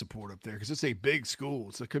fan support up there because it's a big school.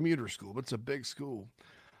 It's a commuter school, but it's a big school.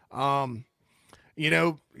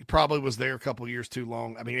 He probably was there a couple of years too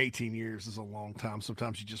long. 18 years is a long time.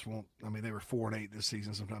 Sometimes you just won't. They were 4-8 this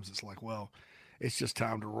season. Sometimes it's like, well, it's just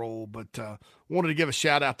time to roll. But wanted to give a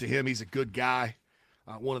shout out to him. He's a good guy.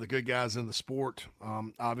 One of the good guys in the sport.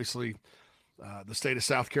 Obviously, the state of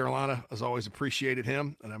South Carolina has always appreciated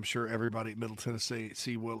him, and I'm sure everybody at Middle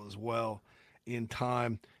Tennessee will as well in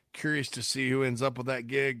time. Curious to see who ends up with that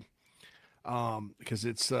gig because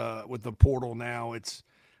it's with the portal now, it's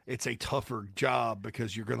a tougher job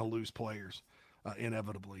because you're going to lose players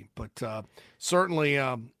inevitably. But certainly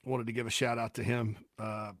wanted to give a shout-out to him,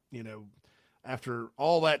 after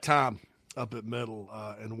all that time up at Middle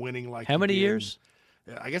and winning like how many years?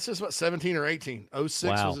 Yeah, I guess it's about 17 or 18. 06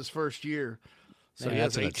 was his first year. So Man, he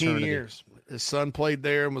has 18 years. His son played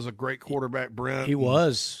there and was a great quarterback, Brent. He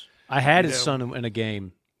was. I had his son in a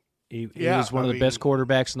game. He was one of the best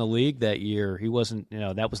quarterbacks in the league that year. He wasn't,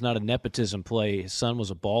 that was not a nepotism play. His son was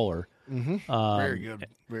a baller. Mm-hmm. Very good.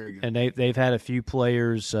 Very good. And they've had a few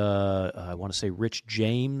players, I want to say Rich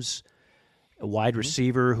James, a wide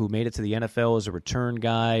receiver who made it to the NFL as a return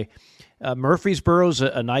guy. Murfreesboro's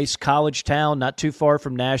a nice college town, not too far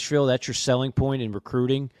from Nashville. That's your selling point in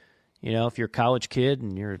recruiting. If you're a college kid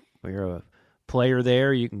and you're a player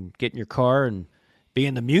there, you can get in your car and be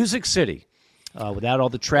in the Music City without all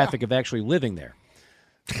the traffic of actually living there.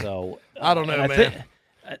 So I don't know, man.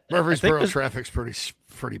 Murfreesboro traffic's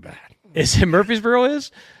pretty bad. Is it Murfreesboro?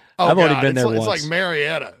 Oh, I've only been there once. It's like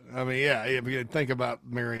Marietta. If you think about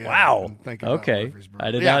Marietta. Wow. Think about Murfreesboro.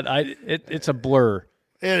 I did not. It's a blur.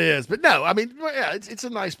 It is, but no, it's a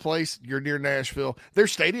nice place. You're near Nashville. Their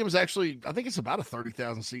stadium is actually, I think it's about a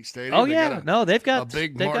 30,000 seat stadium. Oh yeah, they've got a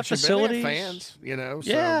big they got facilities, fans. So,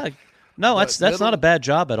 yeah, no, that's not a bad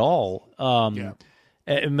job at all.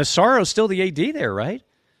 And Massaro's still the AD there, right?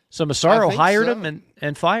 So Massaro hired him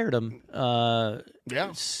and fired him.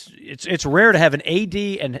 It's rare to have an AD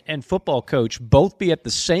and football coach both be at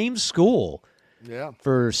the same school. Yeah,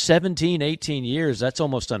 for 17, 18 years, that's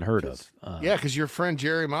almost unheard of. Because your friend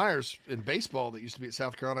Jerry Myers in baseball that used to be at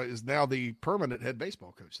South Carolina is now the permanent head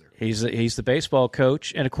baseball coach there. He's the baseball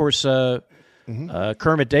coach. And, of course,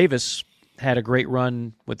 Kermit Davis had a great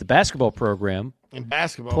run with the basketball program. In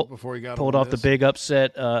basketball before he got pulled off the big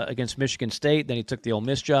upset against Michigan State. Then he took the Ole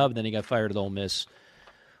Miss job, and then he got fired at Ole Miss.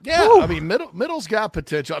 Yeah, Woo! Middle's got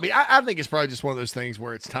potential. I think it's probably just one of those things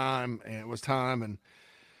where it's time, and it was time, and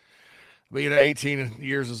 18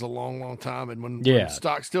 years is a long, long time. And when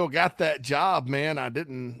Stockstill got that job, man, I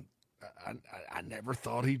never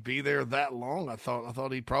thought he'd be there that long. I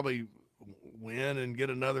thought he'd probably win and get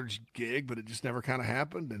another gig, but it just never kind of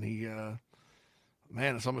happened. And he,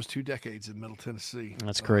 it's almost 2 decades in Middle Tennessee.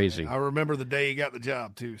 That's crazy. I remember the day he got the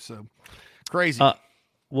job too. So crazy.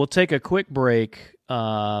 We'll take a quick break.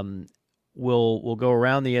 We'll go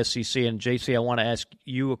around the SEC, and JC, I want to ask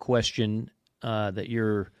you a question that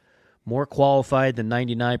you're more qualified than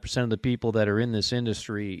 99% of the people that are in this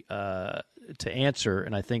industry to answer,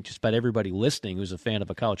 and I think just about everybody listening who's a fan of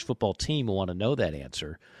a college football team will want to know that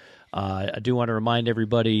answer. I do want to remind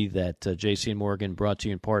everybody that JC and Morgan brought to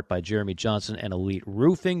you in part by Jeremy Johnson and Elite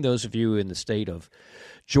Roofing. Those of you in the state of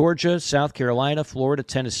Georgia, South Carolina, Florida,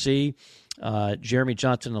 Tennessee, Jeremy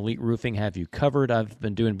Johnson and Elite Roofing have you covered. I've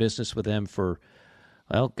been doing business with them for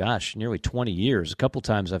nearly 20 years. A couple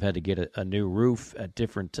times I've had to get a new roof at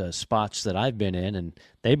different spots that I've been in, and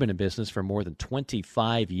they've been in business for more than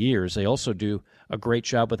 25 years. They also do a great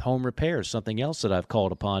job with home repairs, something else that I've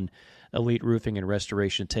called upon Elite Roofing and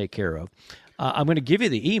Restoration to take care of. I'm going to give you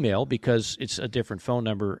the email because it's a different phone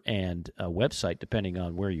number and a website depending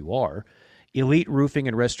on where you are, Elite Roofing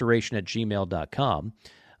and Restoration at gmail.com.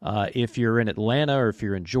 If you're in Atlanta or if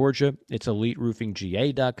you're in Georgia, it's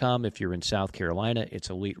EliteRoofingGA.com. If you're in South Carolina, it's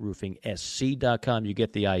EliteRoofingSC.com. You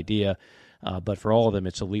get the idea. But for all of them,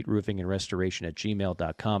 it's Elite Roofing and Restoration at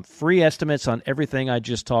gmail.com. Free estimates on everything I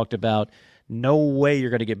just talked about. No way you're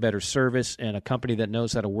going to get better service, and a company that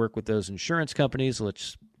knows how to work with those insurance companies.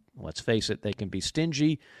 Let's face it, they can be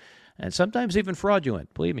stingy. and sometimes even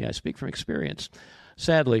fraudulent. Believe me, I speak from experience.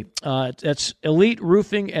 Sadly, that's Elite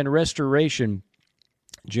Roofing and Restoration.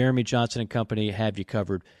 Jeremy Johnson and Company have you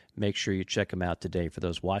covered. Make sure you check them out today. For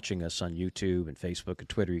those watching us on YouTube and Facebook and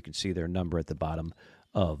Twitter, you can see their number at the bottom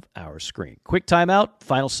of our screen. Quick timeout.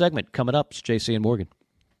 Final segment coming up. It's JC and Morgan.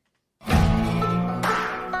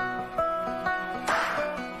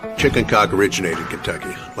 Chicken cock originated in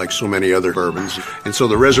Kentucky, like so many other bourbons. And so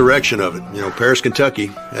the resurrection of it, Paris, Kentucky,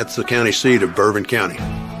 that's the county seat of Bourbon County.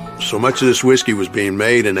 So much of this whiskey was being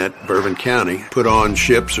made in that Bourbon County, put on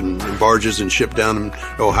ships and barges and shipped down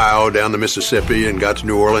Ohio, down the Mississippi, and got to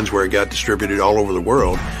New Orleans, where it got distributed all over the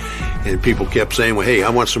world. And people kept saying, well, hey,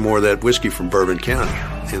 I want some more of that whiskey from Bourbon County.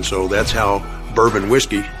 And so that's how bourbon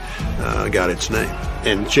whiskey got its name.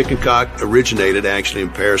 And chicken cock originated actually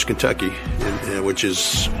in Paris, Kentucky, which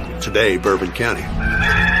is today Bourbon County.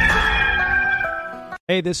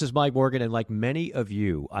 Hey, this is Mike Morgan, and like many of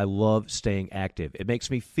you, I love staying active. It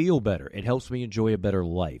makes me feel better. It helps me enjoy a better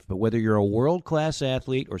life. But whether you're a world-class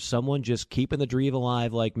athlete or someone just keeping the dream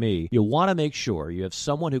alive like me, you'll want to make sure you have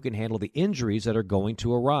someone who can handle the injuries that are going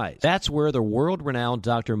to arise. That's where the world-renowned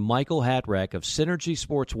Dr. Michael Hatrack of Synergy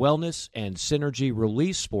Sports Wellness and Synergy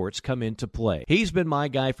Release Sports come into play. He's been my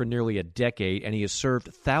guy for nearly a decade, and he has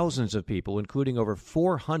served thousands of people, including over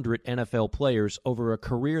 400 NFL players, over a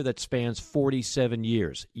career that spans 47 years.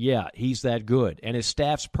 Yeah, he's that good. And his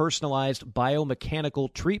staff's personalized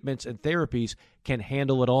biomechanical treatments and therapies can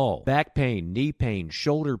handle it all. Back pain, knee pain,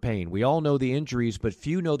 shoulder pain. We all know the injuries, but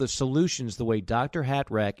few know the solutions the way Dr.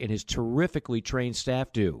 Hatrack and his terrifically trained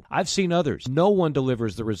staff do. I've seen others. No one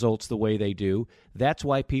delivers the results the way they do. That's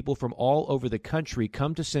why people from all over the country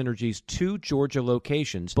come to Synergy's 2 Georgia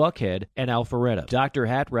locations, Buckhead and Alpharetta. Dr.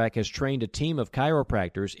 Hatrack has trained a team of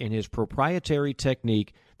chiropractors in his proprietary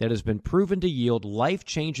technique that has been proven to yield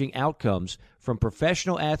life-changing outcomes, from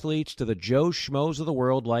professional athletes to the Joe Schmoes of the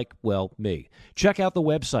world like, well, me. Check out the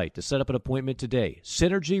website to set up an appointment today,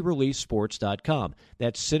 SynergyReleaseSports.com.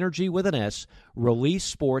 That's Synergy with an S,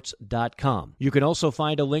 ReleaseSports.com. You can also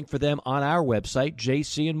find a link for them on our website,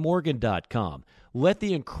 JCandMorgan.com. Let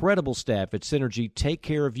the incredible staff at Synergy take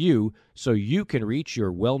care of you so you can reach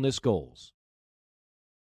your wellness goals.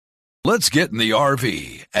 Let's get in the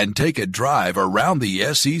RV and take a drive around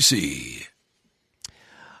the SEC.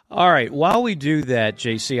 All right, while we do that,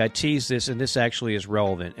 JC, I teased this, and this actually is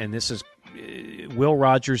relevant, and this is Will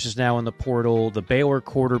Rogers is now in the portal. The Baylor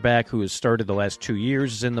quarterback who has started the last 2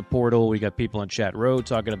 years is in the portal. We got people on Chat Road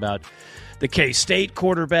talking about the K-State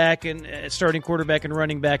quarterback and starting quarterback and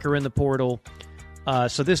running back are in the portal.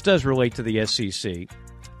 So this does relate to the SEC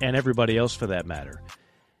and everybody else for that matter.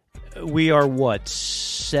 We are,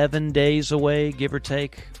 7 days away, give or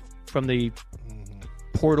take, from the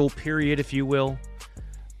portal period, if you will.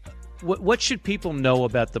 What should people know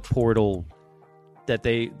about the portal that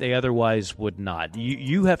they otherwise would not?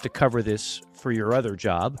 You have to cover this for your other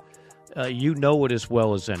job. You know it as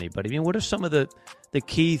well as anybody. I mean, what are some of the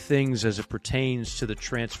key things as it pertains to the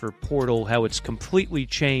transfer portal, how it's completely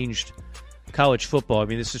changed college football? I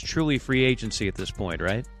mean, this is truly free agency at this point,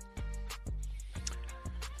 right?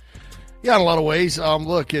 Yeah, in a lot of ways.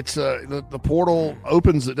 Look, it's the portal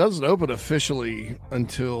opens. It doesn't open officially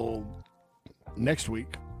until next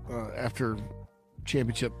week after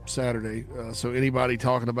Championship Saturday. So anybody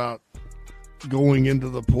talking about going into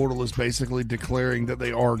the portal is basically declaring that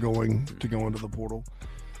they are going to go into the portal,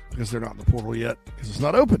 because they're not in the portal yet because it's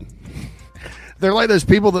not open. They're like those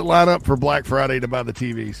people that line up for Black Friday to buy the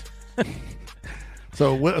TVs.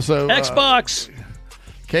 So Xbox.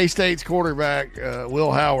 K-State's quarterback,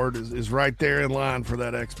 Will Howard, is right there in line for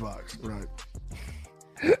that Xbox.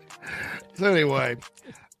 Right. So anyway,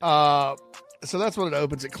 so that's when it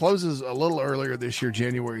opens. It closes a little earlier this year,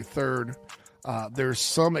 January 3rd. There's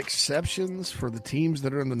some exceptions for the teams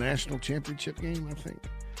that are in the national championship game, I think.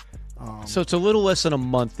 So it's a little less than a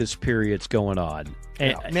month this period's going on.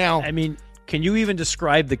 And now, I mean, can you even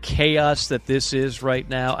describe the chaos that this is right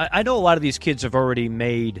now? I know a lot of these kids have already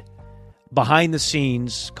made behind the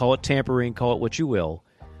scenes, call it tampering, call it what you will.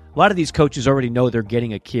 A lot of these coaches already know they're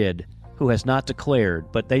getting a kid who has not declared,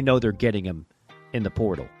 but they know they're getting him in the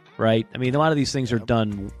portal, right? I mean, a lot of these things are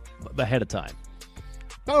done ahead of time.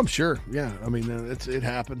 Oh, I'm sure. Yeah. I mean, it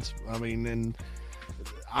happens. I mean, and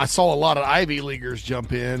I saw a lot of Ivy Leaguers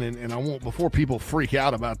jump in, and I won't, before people freak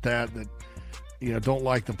out about that don't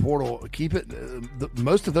like the portal, keep it.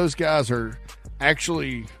 Most of those guys are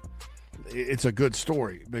actually, it's a good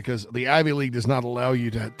story, because the Ivy League does not allow you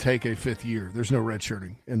to take a fifth year. There's no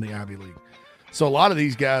redshirting in the Ivy League. So a lot of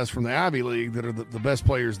these guys from the Ivy League that are the best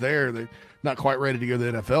players there, they're not quite ready to go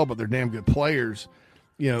to the NFL, but they're damn good players.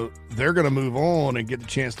 they're going to move on and get the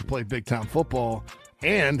chance to play big-time football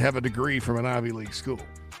and have a degree from an Ivy League school.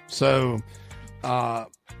 So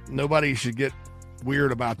nobody should get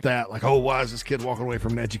weird about that. Like, oh, why is this kid walking away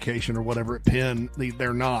from an education or whatever at Penn?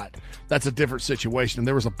 They're not. That's a different situation. And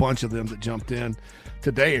there was a bunch of them that jumped in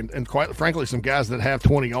today, and quite frankly, some guys that have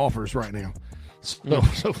 20 offers right now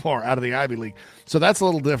so far out of the Ivy League. So that's a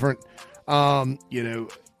little different. The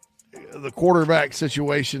quarterback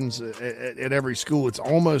situations at every school, it's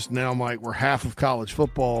almost now, Mike, where half of college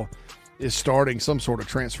football is starting some sort of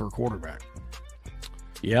transfer quarterback.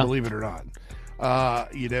 Yeah. Believe it or not.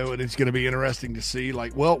 And it's going to be interesting to see,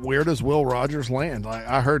 where does Will Rogers land?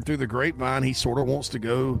 I heard through the grapevine he sort of wants to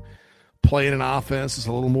go play in an offense that's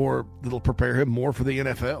a little more, that'll prepare him more for the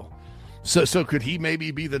NFL. So could he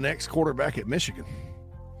maybe be the next quarterback at Michigan?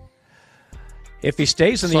 If he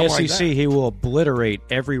stays in the Something SEC, like he will obliterate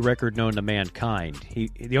every record known to mankind.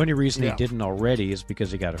 The only reason he didn't already is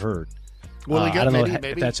because he got hurt. Well, I don't know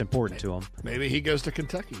if that's important to him. Maybe he goes to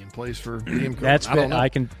Kentucky and plays for Liam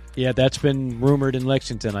Cohen. That's been rumored in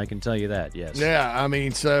Lexington. I can tell you that. Yes. Yeah, I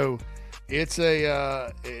mean, so it's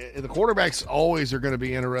the quarterbacks always are going to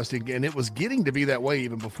be interesting, and it was getting to be that way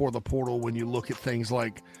even before the portal. When you look at things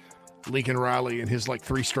like Lincoln Riley and his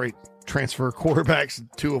 3 straight transfer quarterbacks,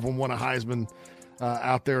 2 of them won a Heisman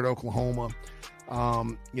out there at Oklahoma.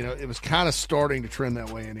 It was kind of starting to trend that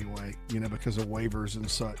way anyway, because of waivers and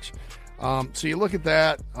such. So you look at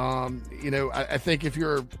that, I think if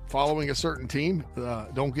you're following a certain team,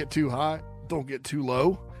 don't get too high, don't get too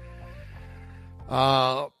low.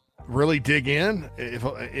 Really dig in,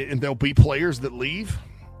 and there'll be players that leave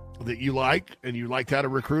that you like, and you liked out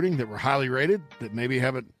of recruiting that were highly rated, that maybe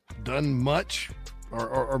haven't done much,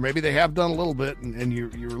 or maybe they have done a little bit, and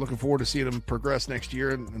you're looking forward to seeing them progress next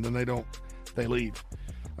year, and then they leave.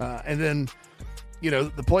 And then,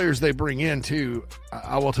 the players they bring in too,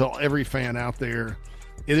 I will tell every fan out there,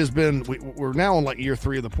 it has been, we're now in year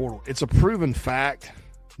 3 of the portal. It's a proven fact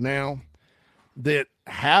now that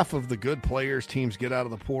half of the good players teams get out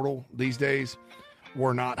of the portal these days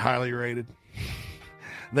were not highly rated.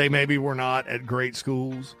 They maybe were not at great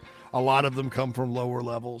schools. A lot of them come from lower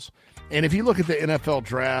levels. And if you look at the NFL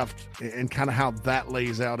draft and kind of how that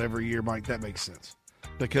lays out every year, Mike, that makes sense.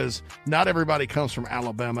 Because not everybody comes from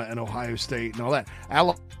Alabama and Ohio State and all that.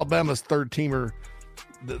 Alabama's third-teamer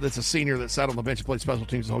that's a senior that sat on the bench and played special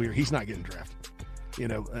teams the whole year, he's not getting drafted.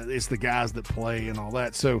 It's the guys that play and all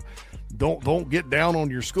that. So don't get down on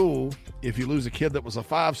your school if you lose a kid that was a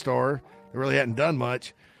 5-star that really hadn't done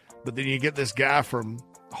much, but then you get this guy from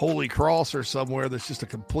Holy Cross or somewhere that's just a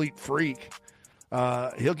complete freak.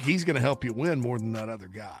 He's going to help you win more than that other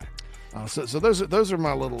guy. So those are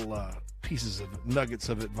my little pieces of nuggets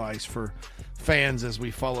of advice for fans as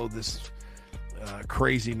we follow this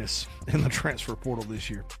craziness in the transfer portal this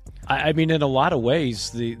year. I mean, in a lot of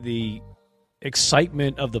ways, the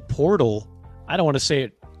excitement of the portal, I don't want to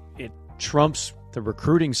say it trumps the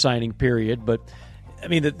recruiting signing period, but I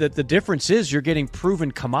mean, the difference is you're getting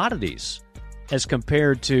proven commodities as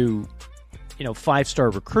compared to,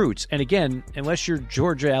 5-star recruits. And again, unless you're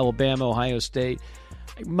Georgia, Alabama, Ohio State,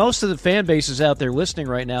 most of the fan bases out there listening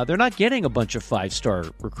right now, they're not getting a bunch of 5-star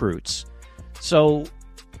recruits. So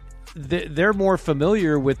they're more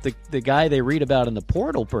familiar with the guy they read about in the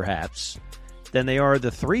portal, perhaps, than they are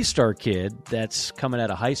the 3-star kid that's coming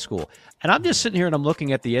out of high school. And I'm just sitting here and I'm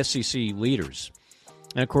looking at the SEC leaders.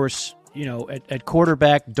 And, of course, at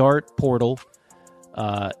quarterback, Dart, portal,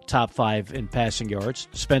 top 5 in passing yards.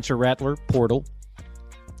 Spencer Rattler, portal.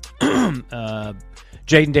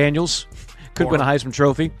 Jaden Daniels could win a Heisman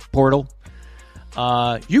Trophy, portal.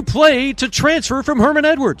 You play to transfer from Herman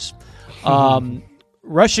Edwards.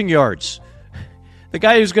 Rushing yards. The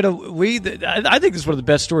guy who's going to lead, I think this is one of the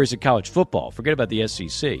best stories in college football. Forget about the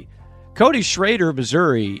SEC. Cody Schrader of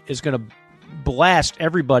Missouri is going to blast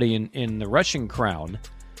everybody in the rushing crown.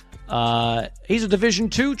 He's a Division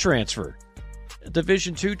II transfer.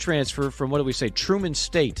 Division II transfer from, what do we say, Truman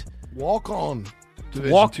State. Walk-on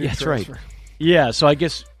Division II That's transfer. right. Yeah, so I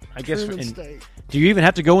guess. Do you even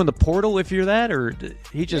have to go in the portal if you're that, or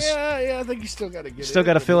he just? Yeah. I think you still got to get. Still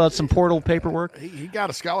got to fill out some portal paperwork. He got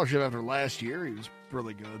a scholarship after last year. He was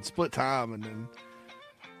really good. Split time, and then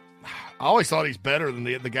I always thought he's better than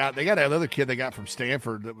the guy. They got another kid they got from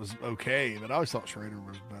Stanford that was okay, but I always thought Schrader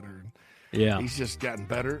was better. Yeah, he's just gotten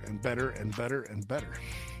better and better and better and better.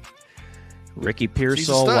 Ricky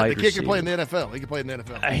Pearsall, wide receiver. The kid can play in the NFL. He can play in the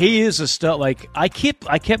NFL. He is a stud. Like I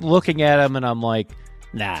kept looking at him, and I'm like,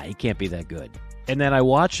 nah, he can't be that good. And then I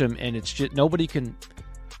watch him, and it's just nobody can.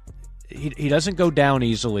 He doesn't go down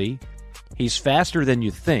easily. He's faster than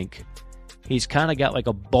you think. He's kind of got like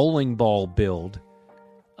a bowling ball build.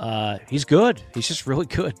 He's good. He's just really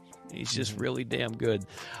good. He's just really damn good.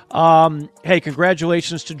 Hey,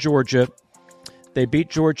 congratulations to Georgia. They beat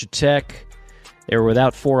Georgia Tech. They were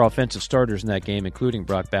without 4 offensive starters in that game, including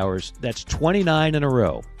Brock Bowers. That's 29 in a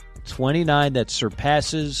row. 29 that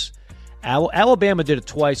surpasses. Alabama did it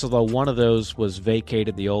twice, although one of those was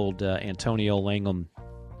vacated, the old Antonio Langham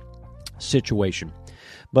situation.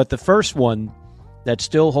 But the first one that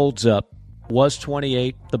still holds up was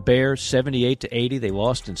 28. The Bears 78-80. They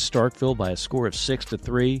lost in Starkville by a score of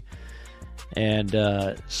 6-3.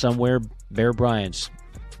 And somewhere Bear Bryant's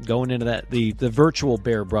going into that, the virtual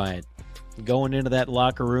Bear Bryant, going into that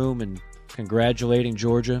locker room and congratulating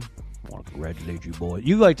Georgia. I want to congratulate you, boy.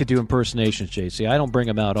 You like to do impersonations, JC. I don't bring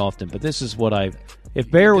them out often, but this is what if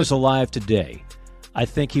Bear was alive today, I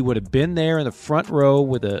think he would have been there in the front row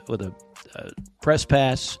with a press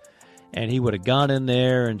pass, and he would have gone in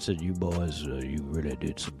there and said, "You boys, you really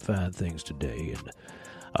did some fine things today, and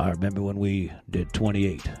I remember when we did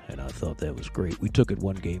 28, and I thought that was great. We took it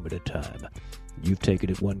one game at a time. You've taken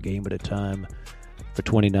it one game at a time for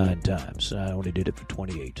 29 times. I only did it for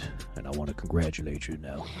 28, and I want to congratulate you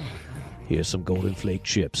now. Here's some Golden Flake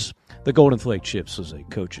chips." The Golden Flake chips was a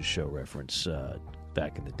Coach's Show reference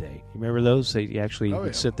back in the day. You remember those? They actually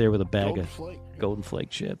would sit there with a bag of Golden Flake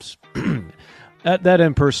chips. That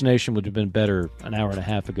impersonation would have been better an hour and a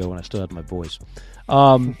half ago when I still had my voice.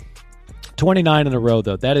 29 in a row,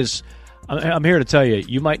 though. That is, I'm here to tell you,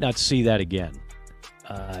 you might not see that again.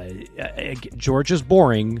 Georgia's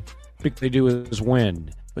boring. Big they do is win.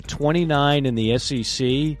 But 29 in the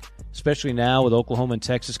SEC, especially now with Oklahoma and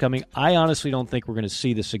Texas coming, I honestly don't think we're going to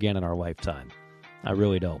see this again in our lifetime. I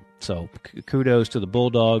really don't. So kudos to the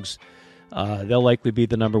Bulldogs. They'll likely be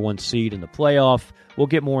the number 1 seed in the playoff. We'll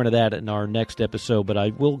get more into that in our next episode, but I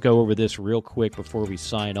will go over this real quick before we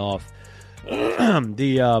sign off.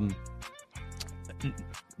 The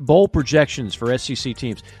bowl projections for SEC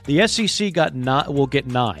teams. The SEC will get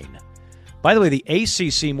 9. By the way, the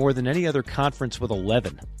ACC more than any other conference with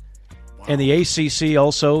 11. Wow. And the ACC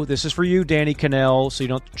also, this is for you, Danny Cannell, so you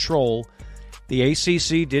don't have to troll. The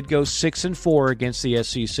ACC did go 6-4 against the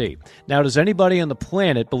SEC. Now, does anybody on the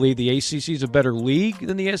planet believe the ACC is a better league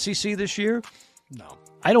than the SEC this year? No.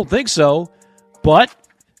 I don't think so. But,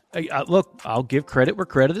 look, I'll give credit where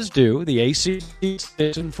credit is due. The ACC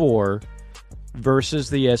 6-4 versus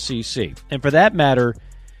the SEC. And for that matter,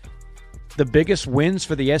 the biggest wins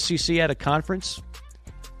for the SEC at a conference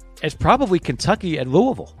is probably Kentucky and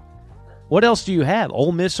Louisville. What else do you have?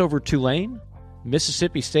 Ole Miss over Tulane?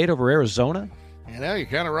 Mississippi State over Arizona? You know, you're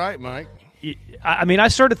kind of right, Mike. I mean, I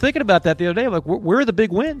started thinking about that the other day. I'm like, where are the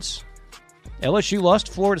big wins? LSU lost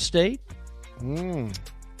to Florida State.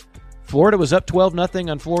 Florida was up 12-0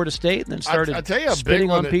 on Florida State and then started spitting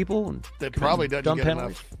on people. And that probably doesn't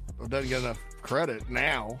get enough credit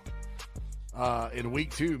now. In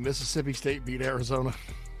week 2, Mississippi State beat Arizona.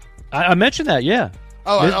 I mentioned that, yeah.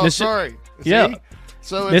 Sorry. See? Yeah.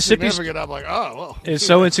 So insignificant. I'm like, oh, well. It's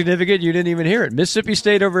so insignificant you didn't even hear it. Mississippi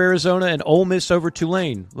State over Arizona and Ole Miss over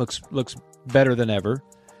Tulane looks better than ever.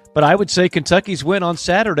 But I would say Kentucky's win on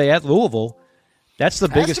Saturday at Louisville, that's the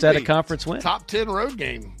biggest out-of-conference win. Top 10 road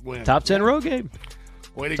game win. Top 10 road game.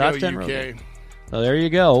 Way to go, UK. Well, there you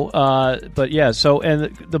go. But, yeah, so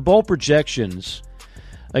and the bowl projections,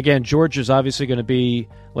 again, Georgia's obviously going to be,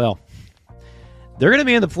 well, they're going to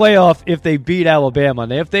be in the playoff if they beat Alabama.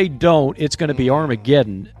 And if they don't, it's going to be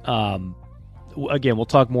Armageddon. Again, we'll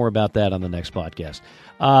talk more about that on the next podcast.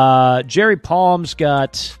 Jerry Palm's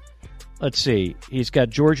got, let's see, he's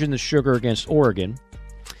got Georgia in the Sugar against Oregon.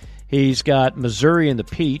 He's got Missouri in the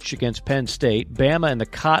Peach against Penn State. Bama in the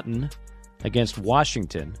Cotton against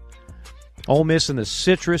Washington. Ole Miss in the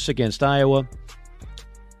Citrus against Iowa.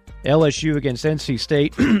 LSU against NC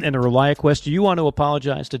State. And the ReliaQuest. Do you want to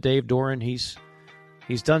apologize to Dave Doran? He's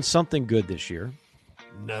done something good this year.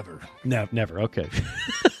 Never. No, never. Okay.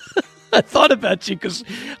 I thought about you because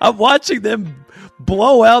I'm watching them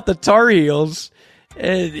blow out the Tar Heels,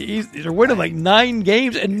 and they're winning like 9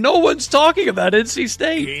 games, and no one's talking about NC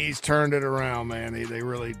State. He's turned it around, man. They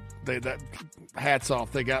really hats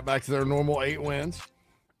off. They got back to their normal 8 wins.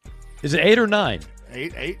 Is it 8 or 9?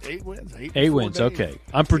 8 wins. 8 wins. Days. Okay.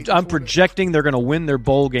 I'm projecting they're going to win their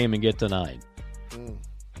bowl game and get to 9.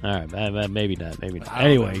 All right, maybe not.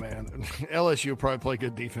 Anyway, man. LSU will probably play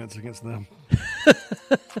good defense against them.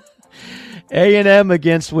 A&M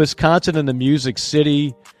against Wisconsin in the Music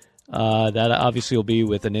City. That obviously will be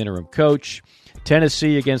with an interim coach.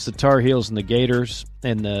 Tennessee against the Tar Heels and the Gators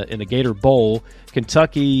in the Gator Bowl.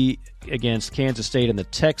 Kentucky against Kansas State in the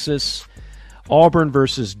Texas. Auburn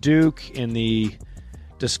versus Duke in the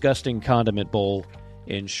disgusting Condiment Bowl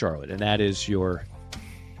in Charlotte. And that is your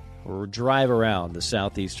or drive around the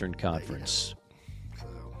Southeastern Conference.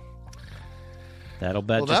 That'll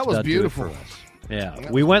bet. Well, just that was about beautiful. do it for us.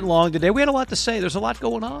 Yeah, we went long today. We had a lot to say. There's a lot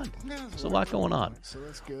going on. There's a lot going on. So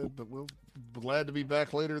that's good. But we'll be glad to be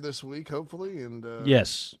back later this week, hopefully. And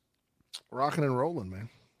yes, rocking and rolling, man.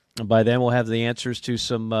 And by then, we'll have the answers to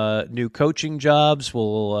some new coaching jobs.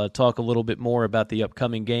 We'll talk a little bit more about the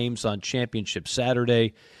upcoming games on Championship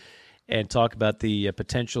Saturday and talk about the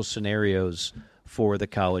potential scenarios for the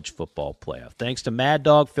college football playoff. Thanks to Mad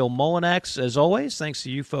Dog Phil Molinax, as always. Thanks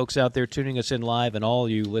to you folks out there tuning us in live and all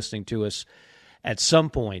you listening to us at some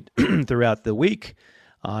point throughout the week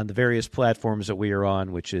on the various platforms that we are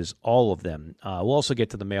on, which is all of them. We'll also get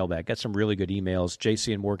to the mailbag. Got some really good emails.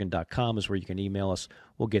 jcandmorgan.com is where you can email us.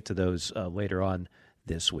 We'll get to those later on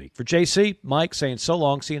this week. For JC, Mike saying so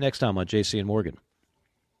long. See you next time on JC and Morgan.